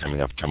conversations coming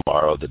up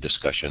tomorrow, the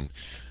discussion,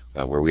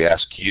 where we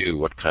ask you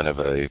what kind of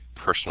a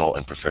personal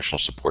and professional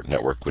support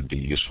network would be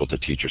useful to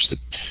teachers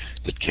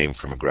that came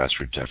from a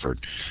grassroots effort.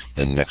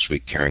 Then next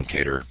week, Karen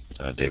Cater,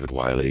 David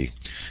Wiley,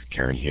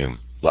 Karen Hume.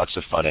 Lots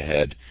of fun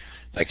ahead.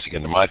 Thanks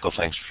again to Michael.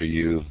 Thanks for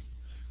you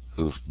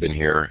who've been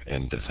here,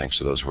 and thanks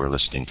to those who are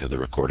listening to the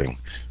recording.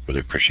 Really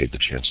appreciate the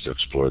chance to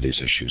explore these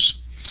issues.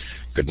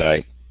 Good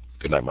night.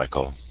 Good night,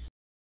 Michael.